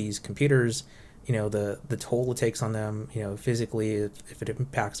of these computers, the toll it takes on them, physically, if it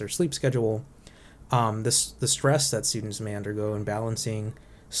impacts their sleep schedule, the stress that students may undergo in balancing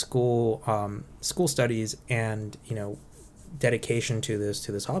school studies and, dedication to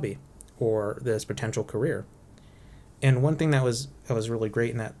this hobby or this potential career. And one thing that was really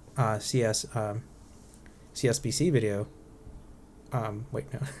great in that CSBC video,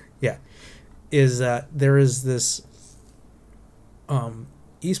 is that there is this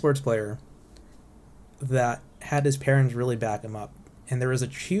esports player that had his parents really back him up, and there was a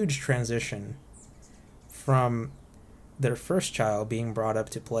huge transition from their first child being brought up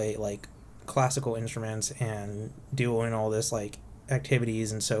to play classical instruments and doing all this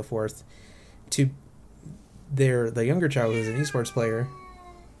activities and so forth to the younger child who's an esports player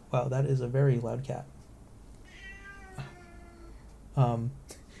Wow, that is a very loud cat. Um,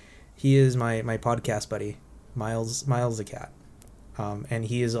 he is my podcast buddy, Miles the cat, and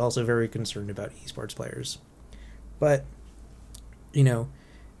he is also very concerned about esports players. But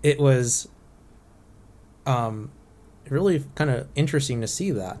it was really kind of interesting to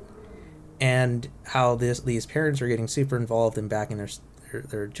see that, and how these parents are getting super involved in backing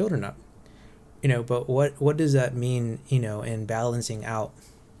their children up. But what does that mean? In balancing out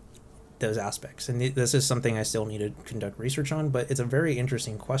those aspects, and this is something I still need to conduct research on. But it's a very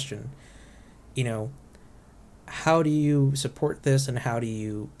interesting question. How do you support this, and how do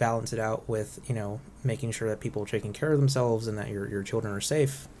you balance it out with making sure that people are taking care of themselves, and that your children are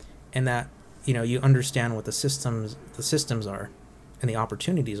safe, and that you understand what the systems are, and the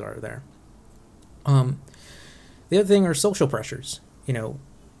opportunities are there. The other thing are social pressures.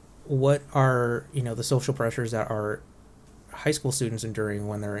 What are the social pressures that are high school students enduring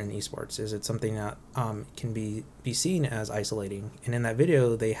when they're in esports? Is it something that can be seen as isolating? And in that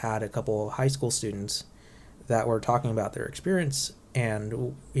video, they had a couple high school students that were talking about their experience,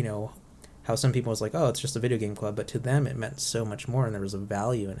 and how some people was like, oh, it's just a video game club, but to them it meant so much more, and there was a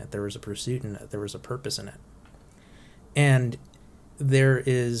value in it, there was a pursuit in it, there was a purpose in it. And there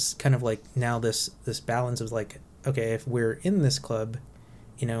is kind of like now this balance of like, okay, if we're in this club,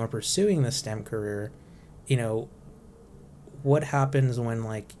 and pursuing this STEM career, what happens when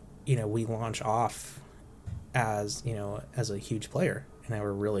we launch off as a huge player, and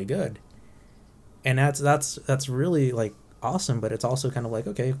we're really good, and that's really like awesome. But it's also kind of like,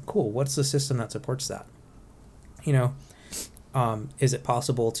 okay, cool, what's the system that supports that? Is it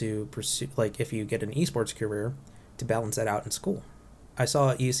possible to pursue, like, if you get an esports career, to balance that out in school? I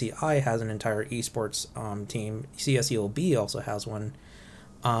saw UCI has an entire esports team. CSULB also has one,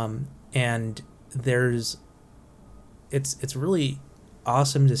 and it's really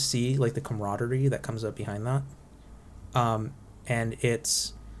awesome to see like the camaraderie that comes up behind that, and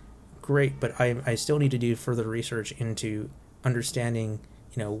it's great. But I still need to do further research into understanding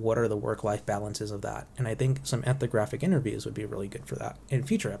what are the work-life balances of that, and I think some ethnographic interviews would be really good for that in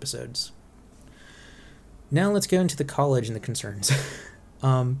future episodes. Now let's go into the college and the concerns.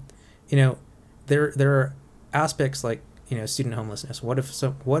 There are aspects like student homelessness. What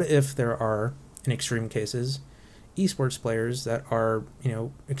if there are, in extreme cases, esports players that are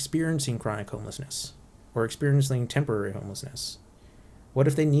experiencing chronic homelessness or experiencing temporary homelessness? What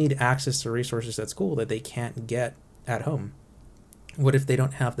if they need access to resources at school that they can't get at home? What if they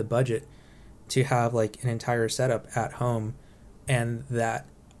don't have the budget to have like an entire setup at home, and that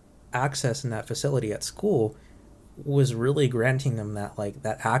access in that facility at school was really granting them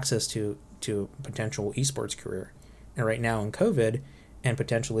that access to a potential esports career? And right now in COVID, and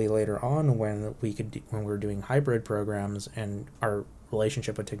potentially later on when we're doing hybrid programs and our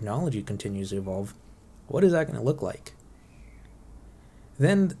relationship with technology continues to evolve, what is that going to look like?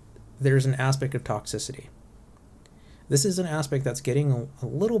 Then there's an aspect of toxicity. This is an aspect that's getting a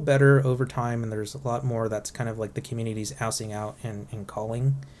little better over time, and there's a lot more that's kind of like the community's ousting out and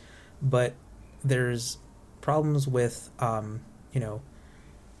calling. But there's problems with,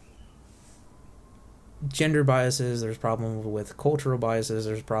 gender biases, there's problems with cultural biases,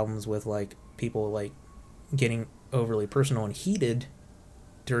 there's problems with like people like getting overly personal and heated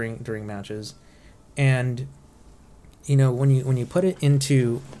during matches. And when you put it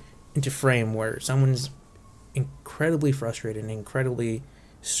into frame where someone's incredibly frustrated and incredibly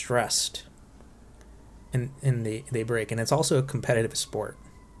stressed, and they break, and it's also a competitive sport.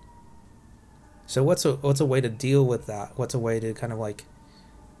 So what's a way to deal with that? What's a way to kind of like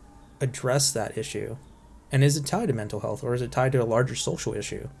address that issue? And is it tied to mental health, or is it tied to a larger social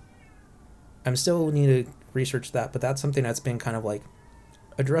issue? I'm still need to research that, but that's something that's been kind of like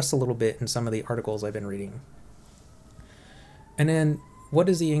addressed a little bit in some of the articles I've been reading. And then what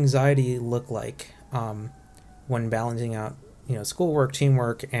does the anxiety look like when balancing out schoolwork,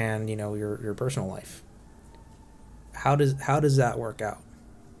 teamwork, and your personal life? How does that work out?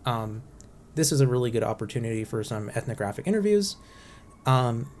 This is a really good opportunity for some ethnographic interviews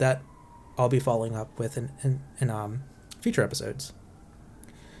that I'll be following up with in future episodes.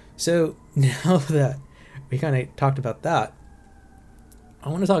 So now that we kind of talked about that, I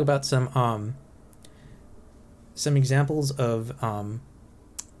want to talk about some examples of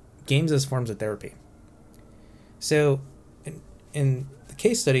games as forms of therapy. So in the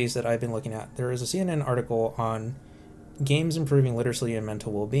case studies that I've been looking at, there is a CNN article on games improving literacy and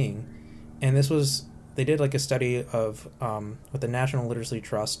mental well-being, and they did like a study of with the National Literacy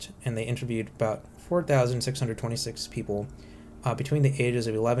Trust, and they interviewed about 4,626 people between the ages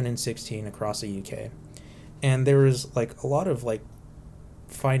of 11 and 16 across the UK. And there was like a lot of like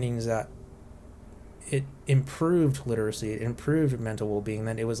findings that it improved literacy, it improved mental well-being,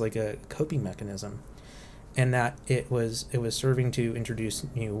 that it was like a coping mechanism, and that it was serving to introduce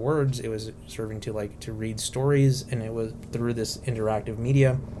new words, it was serving to to read stories, and it was through this interactive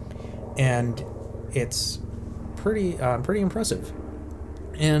media, and it's pretty impressive.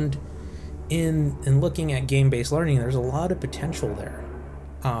 And in looking at game-based learning, there's a lot of potential there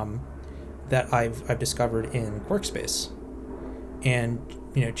that I've discovered in Workspace, and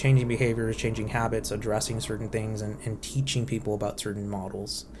changing behaviors, changing habits, addressing certain things, and teaching people about certain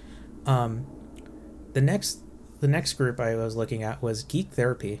models. The next group I was looking at was Geek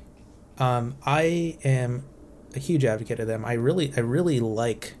Therapy. I am a huge advocate of them. I really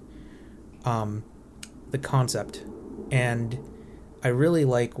like the concept, and I really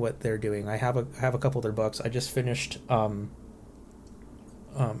like what they're doing. I have a couple of their books. I just finished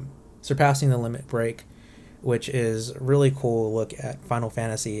Surpassing the Limit Break, which is really cool look at Final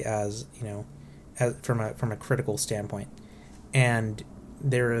Fantasy as from a critical standpoint. And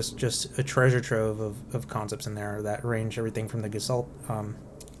there is just a treasure trove of concepts in there that range everything from the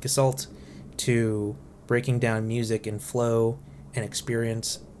Gestalt to breaking down music and flow and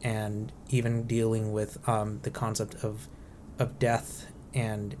experience, and even dealing with the concept of death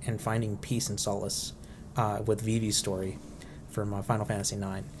and finding peace and solace with Vivi's story from Final Fantasy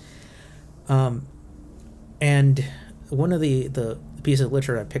IX. And one of the pieces of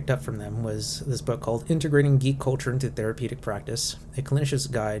literature I picked up from them was this book called Integrating Geek Culture into Therapeutic Practice, a clinician's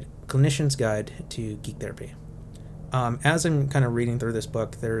guide to geek therapy. As I'm kind of reading through this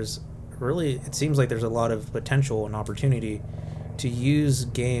book, it seems like there's a lot of potential and opportunity to use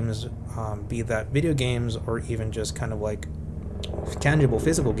games, be that video games or even just kind of like tangible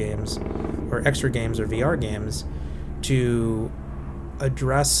physical games or extra games or VR games, to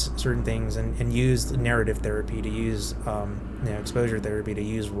address certain things and use narrative therapy, to use exposure therapy, to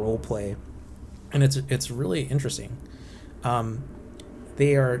use role play, and it's really interesting.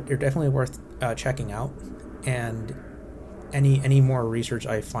 They're definitely worth checking out, and any more research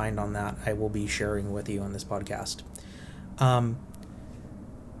I find on that, I will be sharing with you on this podcast.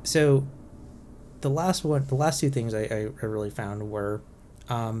 So the last two things I really found were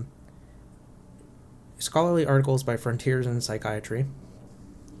scholarly articles by Frontiers in Psychiatry.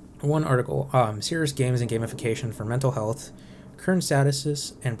 One article, Serious Games and Gamification for Mental Health, Current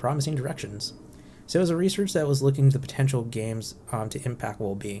Statuses and Promising Directions. So it was a research that was looking at the potential games to impact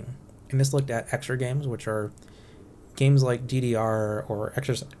well-being. And this looked at extra games, which are games like DDR or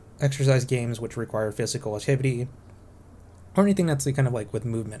exercise games which require physical activity, or anything that's kind of like with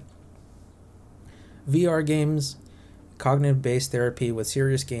movement. VR games, cognitive-based therapy with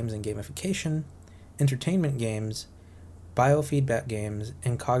serious games and gamification, entertainment games, biofeedback games,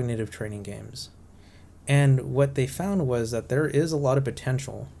 and cognitive training games. And what they found was that there is a lot of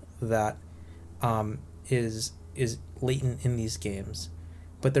potential that is latent in these games,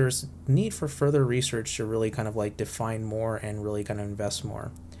 but there's need for further research to really kind of like define more and really kind of invest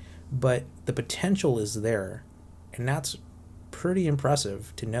more. But the potential is there, and that's pretty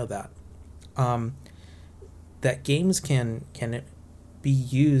impressive to know that. That games can be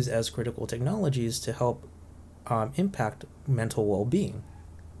used as critical technologies to help impact mental well-being.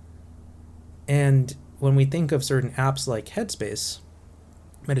 And when we think of certain apps like Headspace,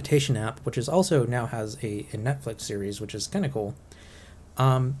 meditation app, which is also now has a Netflix series, which is kind of cool,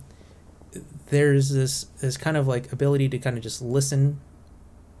 there's this kind of like ability to kind of just listen,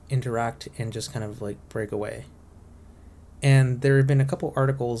 interact, and just kind of like break away. And there have been a couple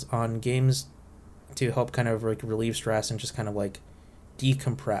articles on games to help kind of like relieve stress and just kind of like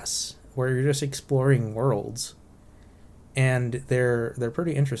decompress, where you're just exploring worlds, and they're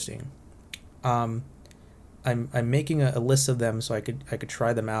pretty interesting. I'm making a list of them so I could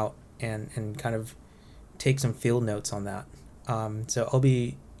try them out and kind of take some field notes on that. So I'll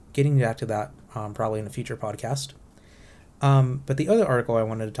be getting back to that probably in a future podcast. But the other article I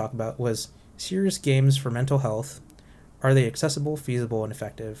wanted to talk about was Serious Games for Mental Health. Are they accessible, feasible, and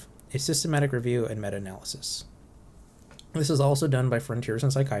effective? A systematic review and meta-analysis. This is also done by Frontiers in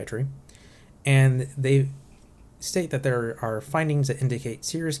Psychiatry, and they state that there are findings that indicate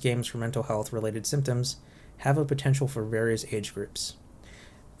serious games for mental health related symptoms have a potential for various age groups.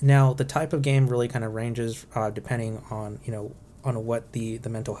 Now, the type of game really kind of ranges depending on what the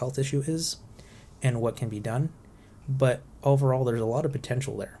mental health issue is and what can be done, but overall there's a lot of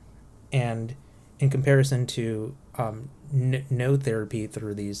potential there. And in comparison to no therapy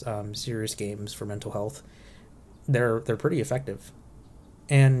through these serious games for mental health, they're pretty effective.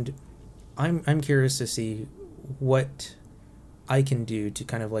 And I'm curious to see what I can do to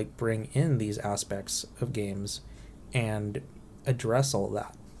kind of like bring in these aspects of games and address all of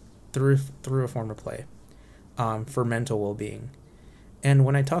that through a form of play, for mental well-being. And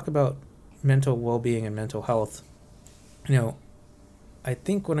when I talk about mental well-being and mental health, I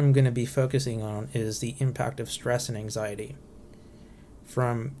think what I'm going to be focusing on is the impact of stress and anxiety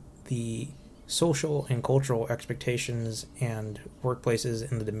from the social and cultural expectations and workplaces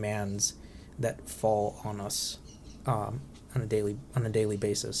and the demands that fall on us on a daily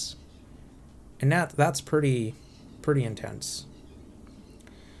basis. And that's pretty intense.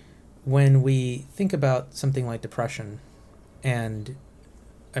 When we think about something like depression, and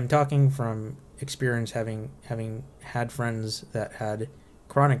I'm talking from experience, having had friends that had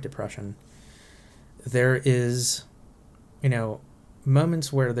chronic depression, there is,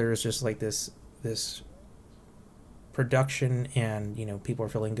 moments where there's just like this production, and people are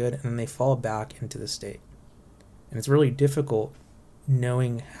feeling good, and then they fall back into the state. And it's really difficult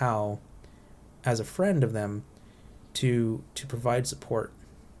knowing how, as a friend of them, to provide support,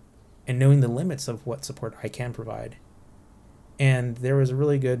 and knowing the limits of what support I can provide. And there was a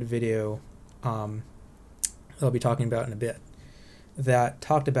really good video I'll be talking about in a bit that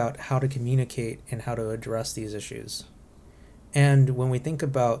talked about how to communicate and how to address these issues. And when we think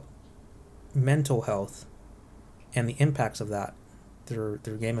about mental health and the impacts of that through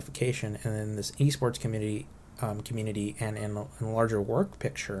gamification and in this esports community and in a larger work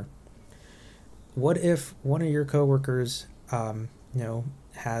picture, what if one of your coworkers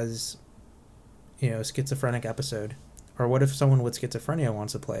has a schizophrenic episode? Or what if someone with schizophrenia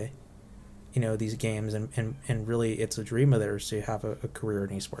wants to play these games, and really it's a dream of theirs to have a career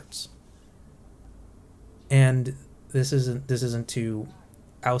in esports? And this isn't to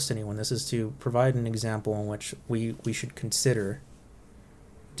oust anyone. This is to provide an example in which we should consider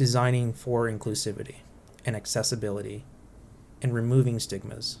designing for inclusivity and accessibility and removing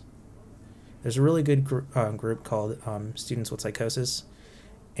stigmas. There's a really good group called Students with Psychosis,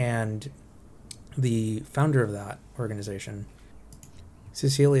 and the founder of that organization,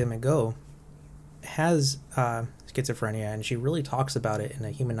 Cecilia McGo, has schizophrenia, and she really talks about it in a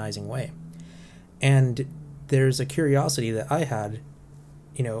humanizing way. And there's a curiosity that I had,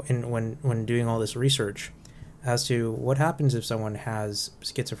 when doing all this research, as to what happens if someone has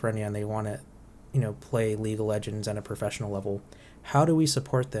schizophrenia and they want to, play League of Legends at a professional level. How do we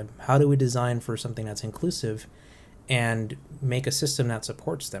support them? How do we design for something that's inclusive and make a system that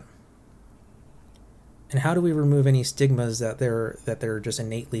supports them? And how do we remove any stigmas that they're just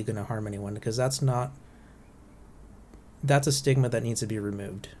innately going to harm anyone? Because that's a stigma that needs to be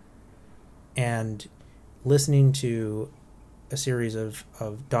removed. And listening to a series of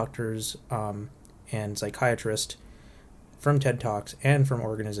doctors and psychiatrists from TED Talks and from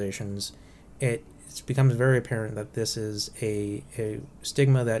organizations, it becomes very apparent that this is a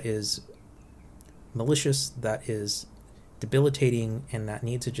stigma that is malicious, that is debilitating, and that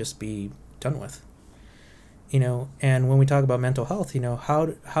needs to just be done with. And when we talk about mental health,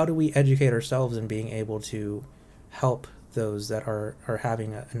 how do we educate ourselves in being able to help those that are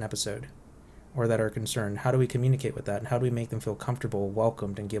having an episode or that are concerned? How do we communicate with that? And how do we make them feel comfortable,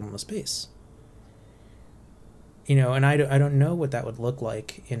 welcomed, and give them a space? And I don't know what that would look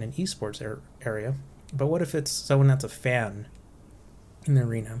like in an esports area, but what if it's someone that's a fan in the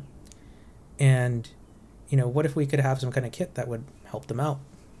arena? And, what if we could have some kind of kit that would help them out?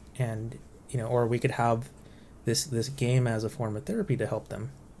 And, or we could have this game as a form of therapy to help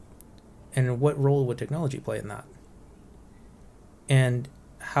them. And what role would technology play in that? And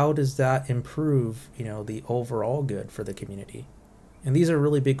how does that improve, the overall good for the community? And these are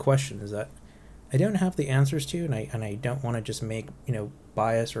really big questions that I don't have the answers to, and I don't want to just make,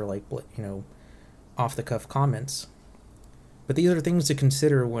 bias or off the cuff comments. But these are things to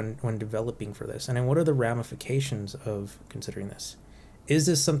consider when developing for this. And then what are the ramifications of considering this? Is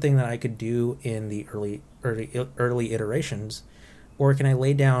this something that I could do in the early iterations, or can I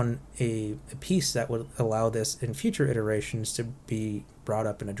lay down a piece that would allow this in future iterations to be brought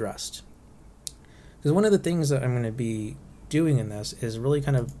up and addressed? Because one of the things that I'm going to be doing in this is really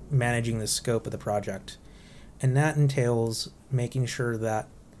kind of managing the scope of the project, and that entails making sure that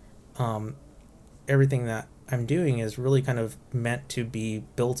everything that I'm doing is really kind of meant to be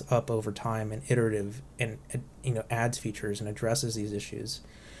built up over time and iterative, and adds features and addresses these issues.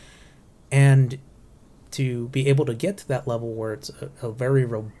 And to be able to get to that level where it's a very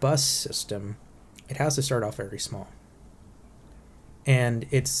robust system, it has to start off very small. And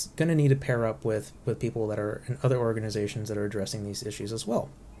it's going to need to pair up with people that are in other organizations that are addressing these issues as well.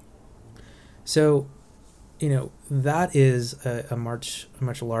 So, that is a much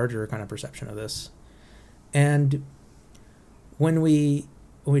larger kind of perception of this. And when we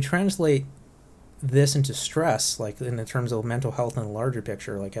translate this into stress, like in the terms of mental health in the larger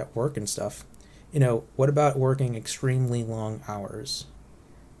picture, like at work and stuff, you know, what about working extremely long hours?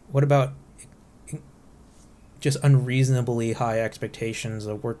 What about just unreasonably high expectations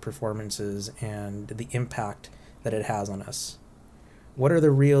of work performances and the impact that it has on us? What are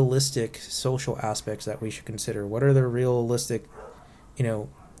the realistic social aspects that we should consider? What are the realistic, you know,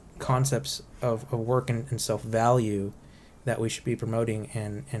 concepts of work and self-value that we should be promoting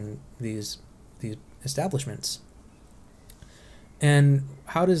in these establishments? And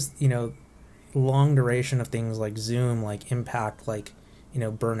how does, you know, long duration of things like Zoom like impact, like, you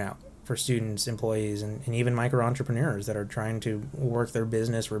know, burnout for students, employees, and even micro entrepreneurs that are trying to work their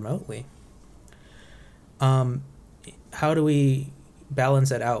business remotely? How do we balance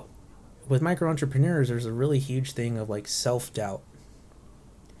that out? With micro entrepreneurs, there's a really huge thing of like self-doubt,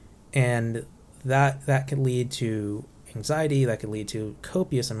 and that could lead to anxiety, that could lead to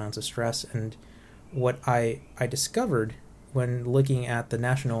copious amounts of stress. And what I discovered when looking at the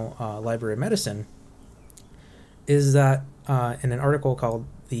National Library of Medicine is that in an article called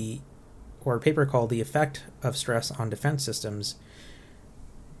or a paper called "The Effect of Stress on Defense Systems,"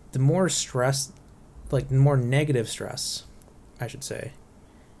 the more stress, like the more negative stress, I should say,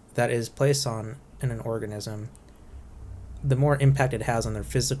 that is placed on in an organism, the more impact it has on their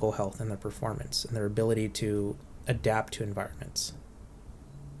physical health and their performance and their ability to adapt to environments.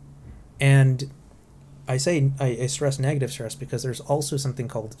 And I say I stress negative stress because there's also something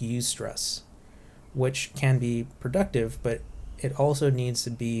called eustress, which can be productive, but it also needs to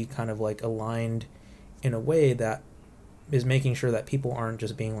be kind of like aligned in a way that is making sure that people aren't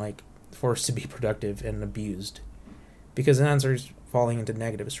just being like forced to be productive and abused, because then there's falling into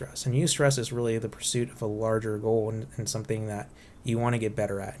negative stress. And eustress is really the pursuit of a larger goal and something that you want to get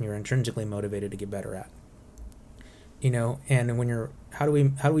better at and you're intrinsically motivated to get better at. You know, and when you're, how do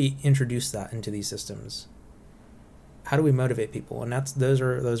we introduce that into these systems? How do we motivate people? And those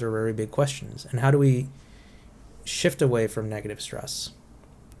are very big questions. And how do we shift away from negative stress?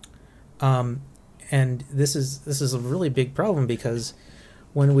 And this is a really big problem, because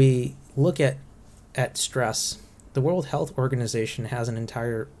when we look at stress, the World Health Organization has an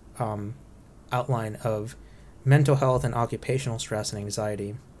entire outline of mental health and occupational stress and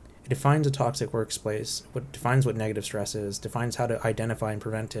anxiety. It defines a toxic workplace, defines what negative stress is, defines how to identify and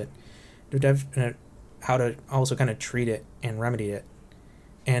prevent it, how to also kind of treat it and remedy it,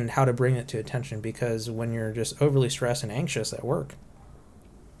 and how to bring it to attention. Because when you're just overly stressed and anxious at work,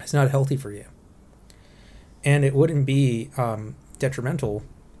 it's not healthy for you. And it wouldn't be detrimental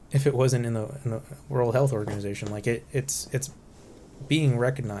if it wasn't in the World Health Organization. Like it's being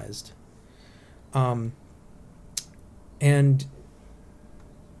recognized. And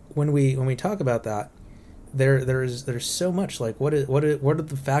when we talk about that, there's so much, like what are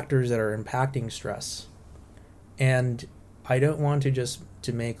the factors that are impacting stress? And I don't want to just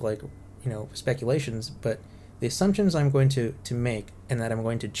to make like, you know, speculations, but the assumptions I'm going to make and that I'm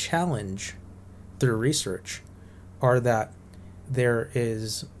going to challenge through research are that there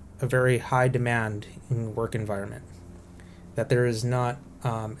is a very high demand in work environment, that there is not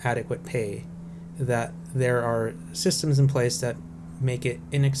adequate pay, that there are systems in place that make it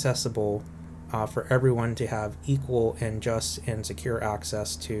inaccessible for everyone to have equal and just and secure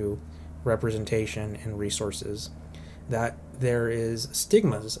access to representation and resources, that there is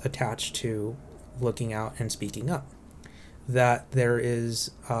stigmas attached to looking out and speaking up, that there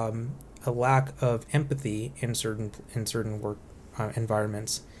is a lack of empathy in certain work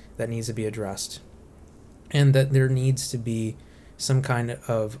environments that needs to be addressed, and that there needs to be some kind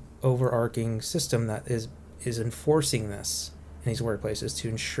of overarching system that is enforcing this in these workplaces to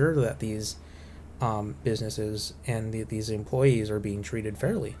ensure that these businesses and these employees are being treated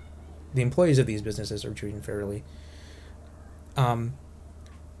fairly. The employees of these businesses are treated fairly.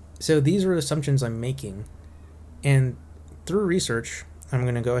 So these are assumptions I'm making, and through research, I'm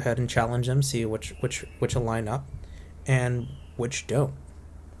going to go ahead and challenge them, see which align up and which don't.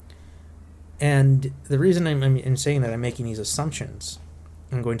 And the reason I'm saying that I'm making these assumptions,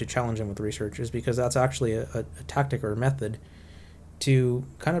 I'm going to challenge them with research, is because that's actually a tactic or a method to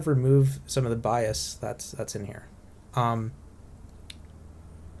kind of remove some of the bias that's in here.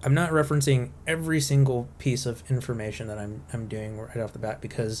 I'm not referencing every single piece of information that I'm doing right off the bat,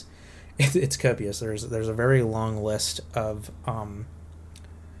 because it's copious. There's a very long list of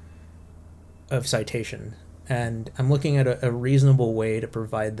citation, and I'm looking at a reasonable way to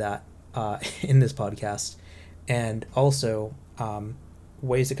provide that in this podcast, and also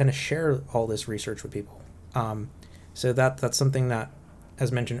ways to kind of share all this research with people. So that's something that,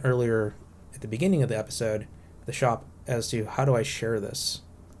 as mentioned earlier at the beginning of the episode, the shop, as to how do I share this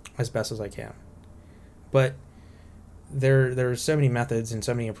as best as I can. But there's so many methods and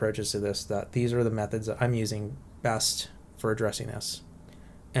so many approaches to this that these are the methods that I'm using best for addressing this.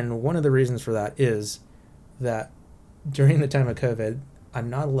 And one of the reasons for that is that during the time of COVID, I'm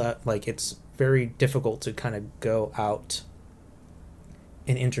not allowed, like, it's very difficult to kind of go out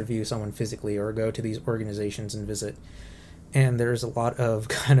and interview someone physically or go to these organizations and visit. And there's a lot of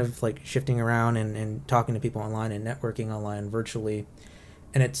kind of like shifting around and talking to people online and networking online virtually.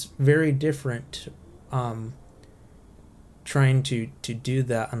 And it's very different trying to do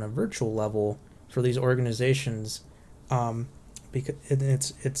that on a virtual level for these organizations, because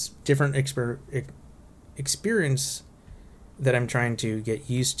it's different experience that I'm trying to get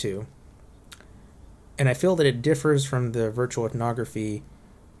used to. And I feel that it differs from the virtual ethnography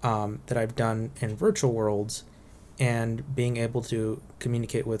that I've done in virtual worlds and being able to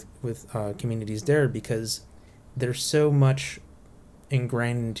communicate with communities there, because they're so much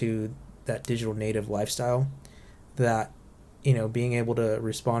ingrained into that digital native lifestyle that, you know, being able to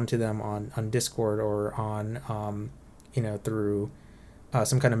respond to them on Discord or on, you know, through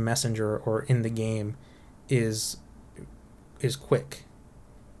some kind of messenger or in the game is quick.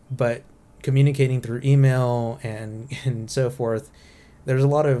 But communicating through email and so forth, there's a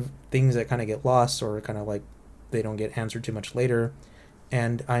lot of things that kind of get lost or kind of like they don't get answered too much later.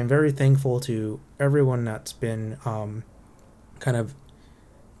 And I'm very thankful to everyone that's been kind of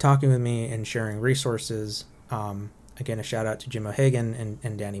talking with me and sharing resources. Again, a shout out to Jim O'Hagan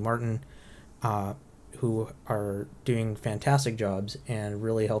and Danny Martin, who are doing fantastic jobs and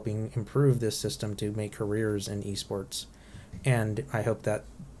really helping improve this system to make careers in esports. And I hope that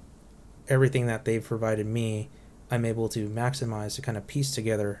everything that they've provided me, I'm able to maximize to kind of piece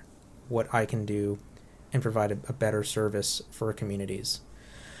together what I can do and provide a better service for communities.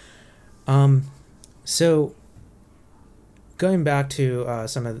 So going back to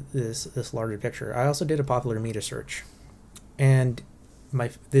some of this larger picture, I also did a popular media search, and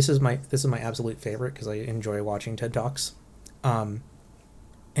this is my absolute favorite because I enjoy watching TED Talks, and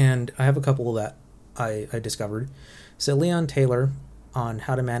I have a couple that I discovered. So Leon Taylor on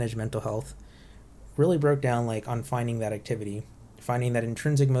how to manage mental health really broke down like on finding that activity, finding that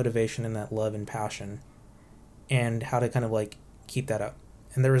intrinsic motivation and that love and passion, and how to kind of like keep that up.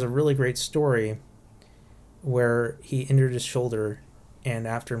 And there was a really great story where he injured his shoulder, and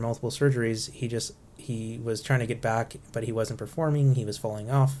after multiple surgeries, he was trying to get back, but he wasn't performing. He was falling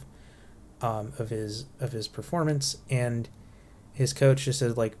off of his performance, and his coach just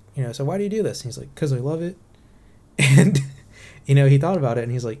said, like, you know, so why do you do this? And he's like, because I love it. And you know, he thought about it,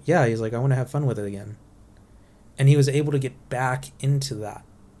 and he's like, I want to have fun with it again. And he was able to get back into that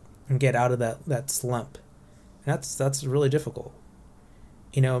and get out of that slump. And that's really difficult,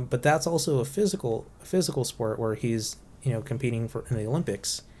 you know. But that's also a physical sport where he's, you know, competing in the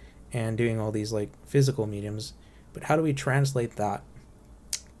Olympics and doing all these like physical mediums. But how do we translate that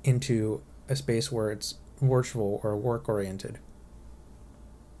into a space where it's virtual or work oriented?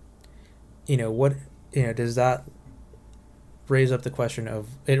 You know, what, you know, does that raises up the question,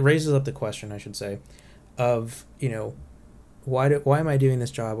 I should say, of, you know, why am I doing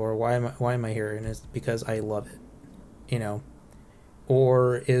this job, or why am I here? And it's because I love it, you know,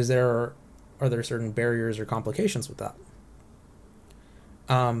 or are there certain barriers or complications with that?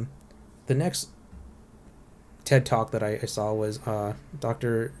 The next TED Talk that I saw was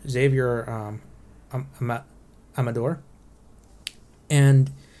Dr. Xavier Amador,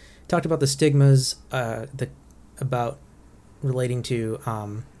 and talked about the stigmas about relating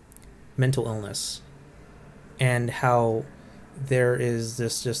to mental illness, and how there is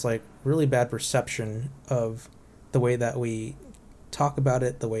this just like really bad perception of the way that we talk about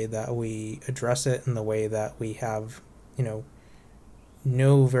it, the way that we address it, and the way that we have, you know,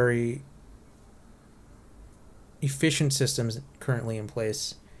 no very efficient systems currently in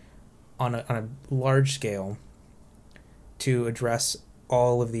place on a large scale to address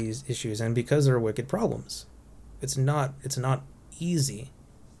all of these issues. And because they're wicked problems, it's not easy.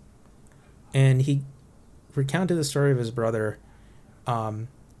 And he recounted the story of his brother,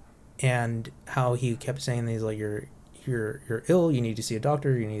 and how he kept saying things like, you're ill, you need to see a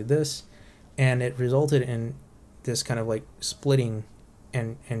doctor, you need this, and it resulted in this kind of like splitting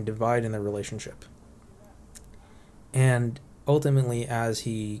and divide in the relationship. And ultimately, as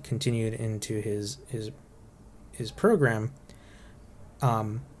he continued into his program,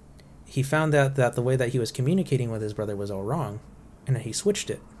 he found that the way that he was communicating with his brother was all wrong, and that he switched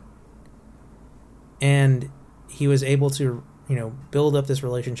it. And he was able to, you know, build up this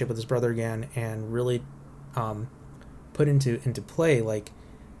relationship with his brother again, and really put into play like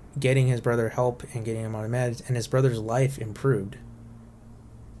getting his brother help and getting him on meds, and his brother's life improved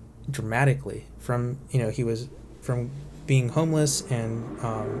dramatically from, he was from being homeless and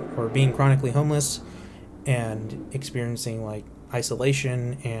or being chronically homeless and experiencing like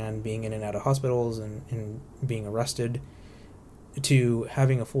isolation and being in and out of hospitals and being arrested, to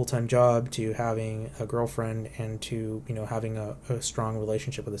having a full-time job, to having a girlfriend, and to having a strong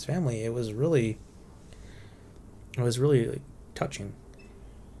relationship with his family. It was really like, touching.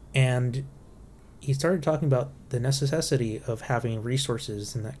 And he started talking about the necessity of having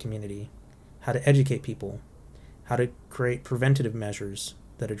resources in that community, how to educate people, how to create preventative measures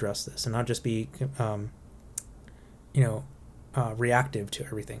that address this and not just be reactive to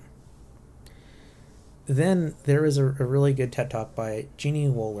everything. Then there is a really good TED Talk by Jeannie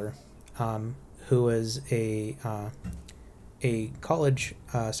Wohler, who was a college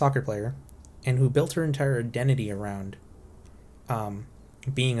soccer player and who built her entire identity around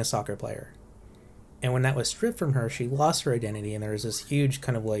being a soccer player. And when that was stripped from her, she lost her identity, and there was this huge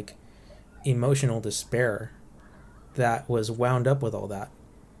kind of like emotional despair that was wound up with all that.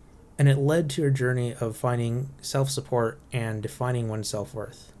 And it led to a journey of finding self-support and defining one's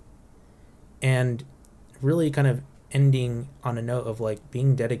self-worth. And really kind of ending on a note of like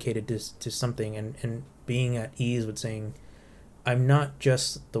being dedicated to something and being at ease with saying, I'm not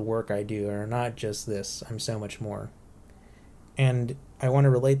just the work I do, or not just this, I'm so much more. And I want to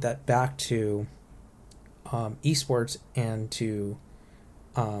relate that back to esports and to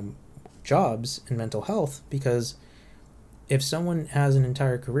jobs and mental health, because if someone has an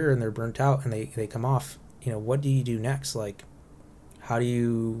entire career and they're burnt out and they come off, what do you do next? Like, how do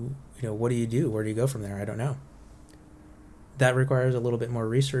you, what do you do? Where do you go from there? I don't know. That requires a little bit more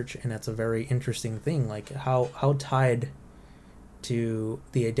research, and that's a very interesting thing. Like, how tied to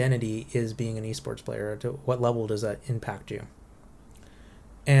the identity is being an esports player? To what level does that impact you?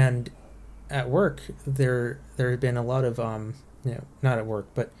 And at work, there have been a lot of, not at work,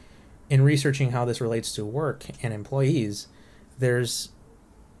 but in researching how this relates to work and employees, there's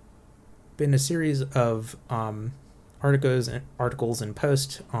been a series of articles and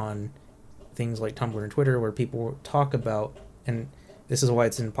posts on things like Tumblr and Twitter where people talk about, and this is why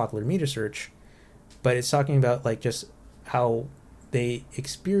it's in popular media search, but it's talking about like just how they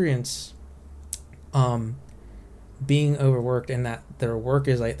experience being overworked, and that their work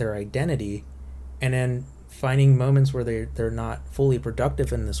is like their identity, and then finding moments where they're not fully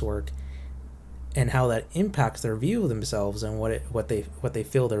productive in this work, and how that impacts their view of themselves and what they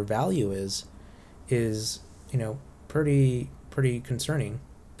feel their value is pretty concerning,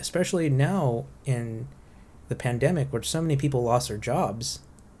 especially now in the pandemic, where so many people lost their jobs.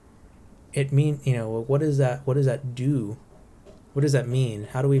 It what does that do? What does that mean?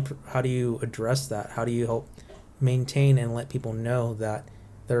 How do you address that? How do you help maintain and let people know that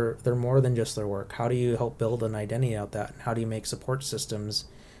they're more than just their work? How do you help build an identity out that? And how do you make support systems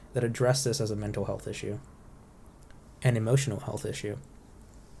that address this as a mental health issue and emotional health issue?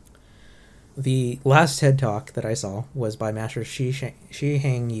 The last TED Talk that I saw was by Master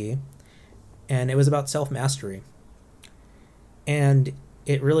Shi-Hang Yi, and it was about self-mastery. And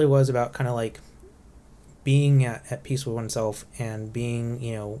it really was about kind of like being at peace with oneself and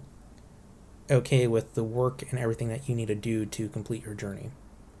being, okay with the work and everything that you need to do to complete your journey.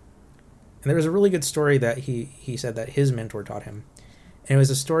 And there was a really good story that he said that his mentor taught him. And it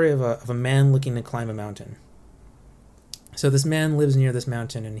was a story of a man looking to climb a mountain. So this man lives near this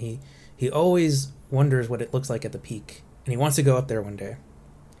mountain, and he always wonders what it looks like at the peak, and he wants to go up there one day.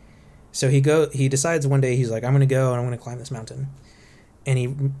 So he decides one day, he's like, I'm going to go and I'm going to climb this mountain.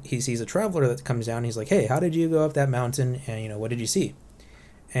 And he sees a traveler that comes down. And he's like, hey, how did you go up that mountain? And, what did you see?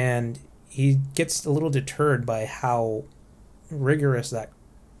 And he gets a little deterred by how rigorous that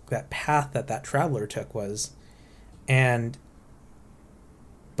path that traveler took was.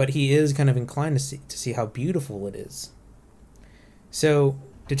 But he is kind of inclined to see how beautiful it is. So,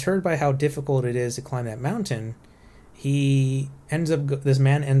 deterred by how difficult it is to climb that mountain, this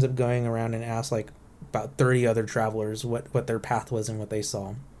man ends up going around and asks like about 30 other travelers what their path was and what they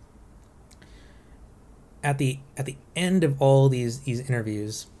saw. At the end of all these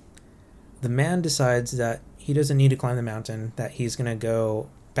interviews, the man decides that he doesn't need to climb the mountain, that he's going to go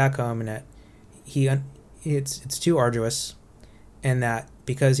back home, and that it's too arduous, and that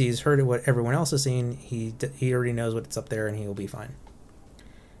because he's heard what everyone else has seen, he already knows what's up there and he will be fine.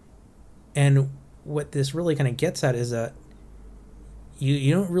 And what this really kind of gets at is that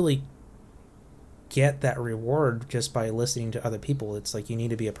you don't really get that reward just by listening to other people. It's like you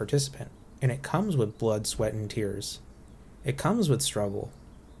need to be a participant, and it comes with blood, sweat, and tears. It comes with struggle.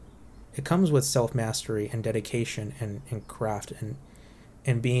 It comes with self-mastery and dedication and craft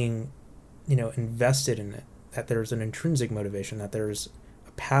and being invested in it, that there's an intrinsic motivation, that there's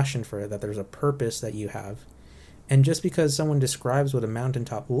a passion for it, that there's a purpose that you have. And just because someone describes what a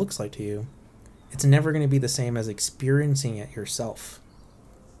mountaintop looks like to you, it's never going to be the same as experiencing it yourself.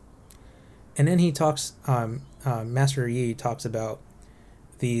 And then he talks, Master Yi talks about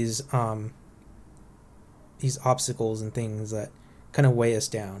these obstacles and things that kind of weigh us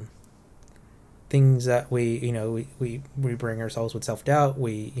down. Things that we bring ourselves with self-doubt.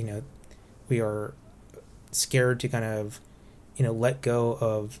 We are scared to kind of, let go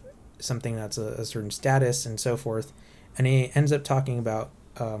of something that's a certain status and so forth. And he ends up talking about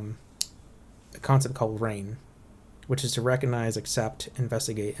a concept called RAIN, which is to recognize, accept,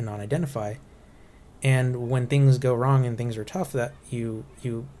 investigate, and non-identify. And when things go wrong and things are tough, that you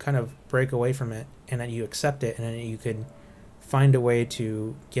kind of break away from it, and that you accept it, and then you can find a way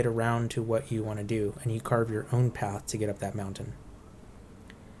to get around to what you want to do, and you carve your own path to get up that mountain.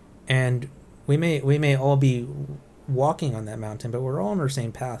 And we may all be walking on that mountain, but we're all on our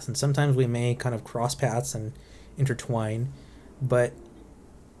same path, and sometimes we may kind of cross paths and intertwine, but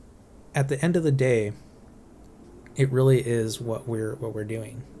at the end of the day, it really is what we're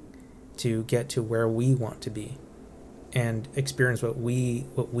doing to get to where we want to be and experience what we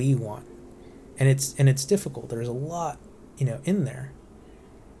want. And it's difficult. There's a lot, in there.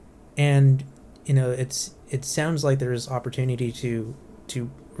 And, it sounds like there's opportunity to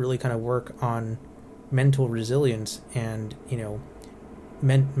really kind of work on mental resilience and,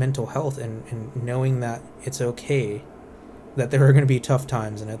 mental health, and knowing that it's okay, that there are going to be tough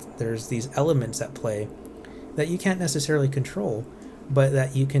times, and there's these elements at play that you can't necessarily control, but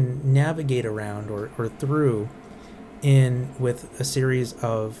that you can navigate around or through with a series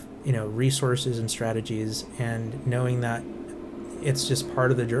of resources and strategies, and knowing that it's just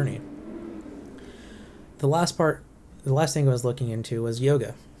part of the journey. The last thing I was looking into was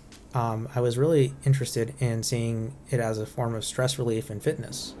yoga. I was really interested in seeing it as a form of stress relief and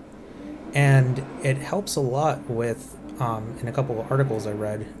fitness, and it helps a lot with in a couple of articles I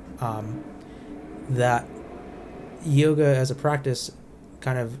read that yoga as a practice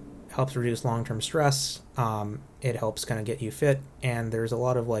kind of helps reduce long-term stress. It helps kind of get you fit, and there's a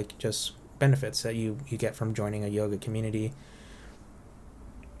lot of just benefits that you get from joining a yoga community.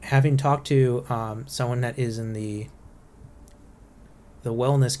 Having talked to someone that is in the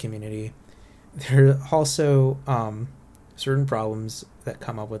wellness community, there are also certain problems that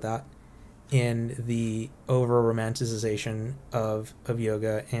come up with that in the over-romanticization of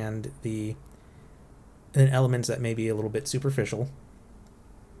yoga, and elements that may be a little bit superficial.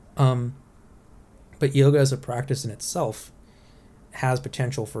 But yoga as a practice in itself has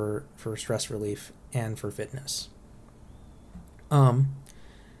potential for stress relief and for fitness.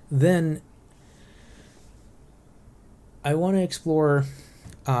 Then I want to explore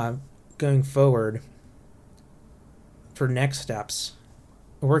going forward for next steps,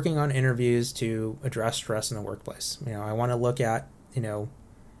 working on interviews to address stress in the workplace. I want to look at,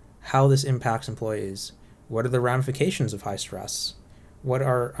 how this impacts employees. What are the ramifications of high stress? What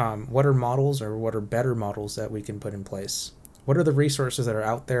are models, or what are better models that we can put in place? What are the resources that are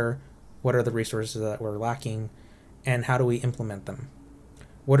out there? What are the resources that we're lacking? And how do we implement them?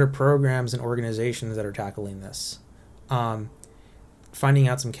 What are programs and organizations that are tackling this? Finding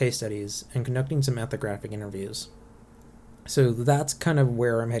out some case studies and conducting some ethnographic interviews. So that's kind of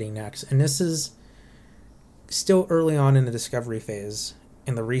where I'm heading next. And this is still early on in the discovery phase,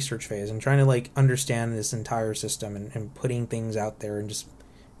 in the research phase, and trying to understand this entire system, and putting things out there and just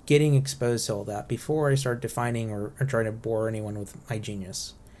getting exposed to all that before I start defining or trying to bore anyone with my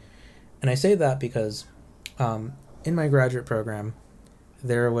genius. And I say that because in my graduate program,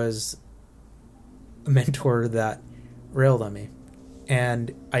 there was a mentor that railed on me,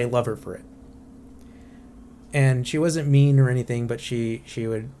 and I love her for it. And she wasn't mean or anything, but she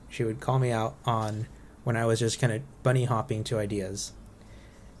would call me out on when I was just kind of bunny hopping to ideas.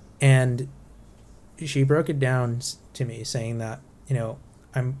 And she broke it down to me, saying that,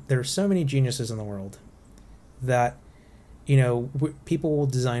 there's so many geniuses in the world that, people will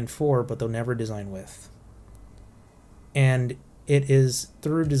design for, but they'll never design with. And it is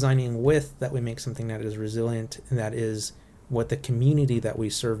through designing with that we make something that is resilient, and that is what the community that we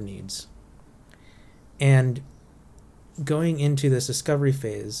serve needs. And going into this discovery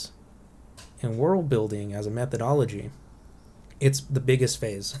phase and world building as a methodology, it's the biggest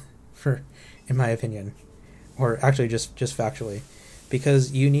phase, in my opinion, or actually just factually,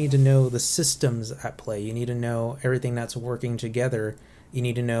 because you need to know the systems at play. You need to know everything that's working together. You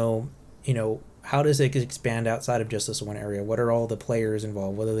need to know, how does it expand outside of just this one area? What are all the players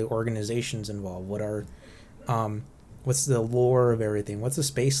involved? What are the organizations involved? What's the lore of everything? What's the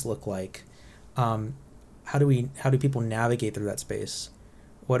space look like? How do people navigate through that space?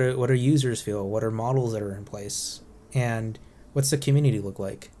 What do users feel? What are models that are in place? And what's the community look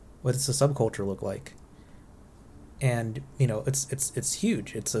like? What does the subculture look like? And it's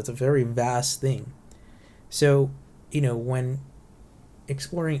huge. It's a very vast thing. So when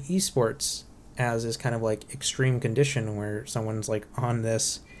exploring esports as this kind of like extreme condition where someone's like on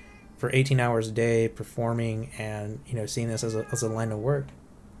this for 18 hours a day performing and seeing this as a line of work.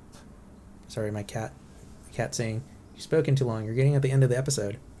 Sorry, my cat saying, "You've spoken too long. You're getting at the end of the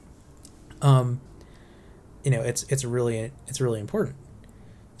episode." It's really important.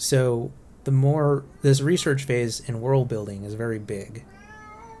 So the more this research phase in world building is very big,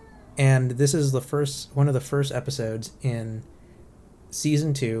 and this is one of the first episodes in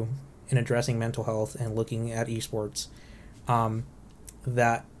season 2 in addressing mental health and looking at esports,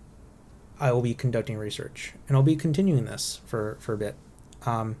 that I will be conducting research, and I'll be continuing this for a bit,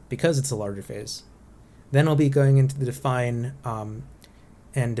 because it's a larger phase. Then I'll be going into the define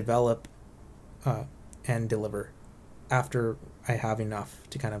and develop and deliver after I have enough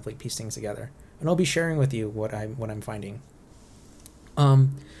to kind of like piece things together, and I'll be sharing with you what I'm finding.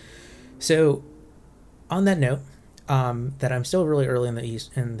 So on that note, that I'm still really early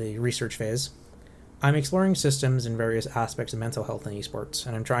in the research phase, I'm exploring systems and various aspects of mental health in esports,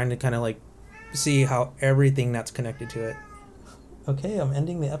 and I'm trying to kind of like see how everything that's connected to it. Okay, I'm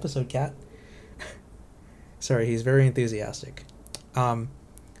ending the episode, Cat. Sorry, he's very enthusiastic.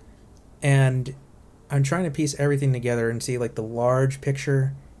 And I'm trying to piece everything together and see like the large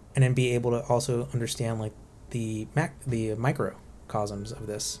picture, and then be able to also understand like the microcosms of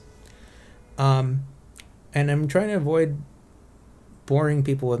this. And I'm trying to avoid boring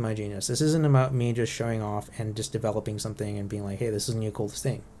people with my genius. This isn't about me just showing off and just developing something and being like, hey, this is the new coolest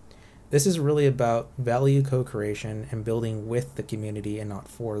thing. This is really about value co-creation and building with the community and not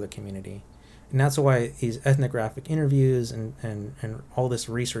for the community. And that's why these ethnographic interviews and all this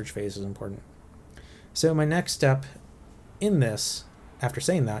research phase is important. So my next step in this, after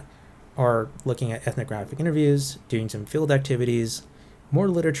saying that, are looking at ethnographic interviews, doing some field activities, more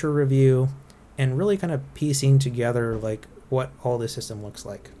literature review, and really kind of piecing together like what all this system looks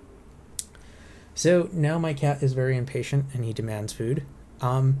like. So now my cat is very impatient and he demands food.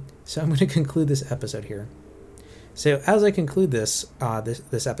 So I'm going to conclude this episode here. So as I conclude this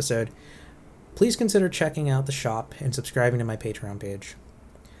episode, please consider checking out the shop and subscribing to my Patreon page.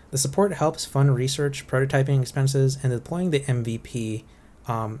 The support helps fund research, prototyping expenses, and deploying the MVP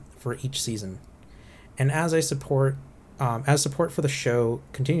for each season. And as support for the show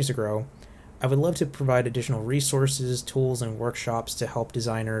continues to grow, I would love to provide additional resources, tools, and workshops to help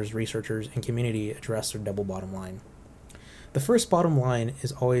designers, researchers, and community address their double bottom line. The first bottom line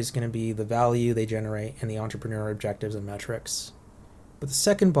is always going to be the value they generate and the entrepreneur objectives and metrics. But the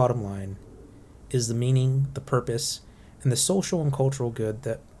second bottom line is the meaning, the purpose, and the social and cultural good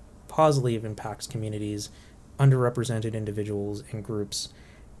that positively impacts communities, underrepresented individuals and groups,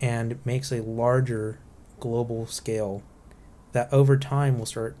 and makes a larger global scale that over time will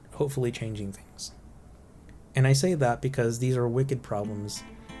start hopefully changing things. And I say that because these are wicked problems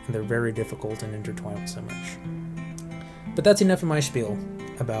and they're very difficult and intertwined so much. But that's enough of my spiel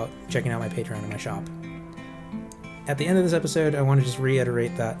about checking out my Patreon and my shop. At the end of this episode, I want to just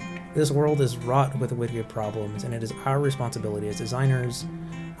reiterate that this world is wrought with wicked problems, and it is our responsibility as designers,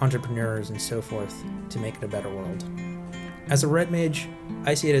 entrepreneurs, and so forth to make it a better world. As a Red Mage,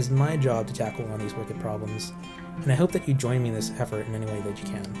 I see it as my job to tackle on these wicked problems, and I hope that you join me in this effort in any way that you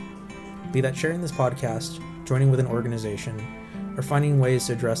can. Be that sharing this podcast, joining with an organization, or finding ways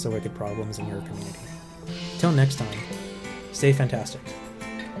to address the wicked problems in your community. Till next time, stay fantastic.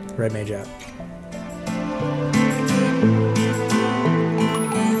 Red Mage out.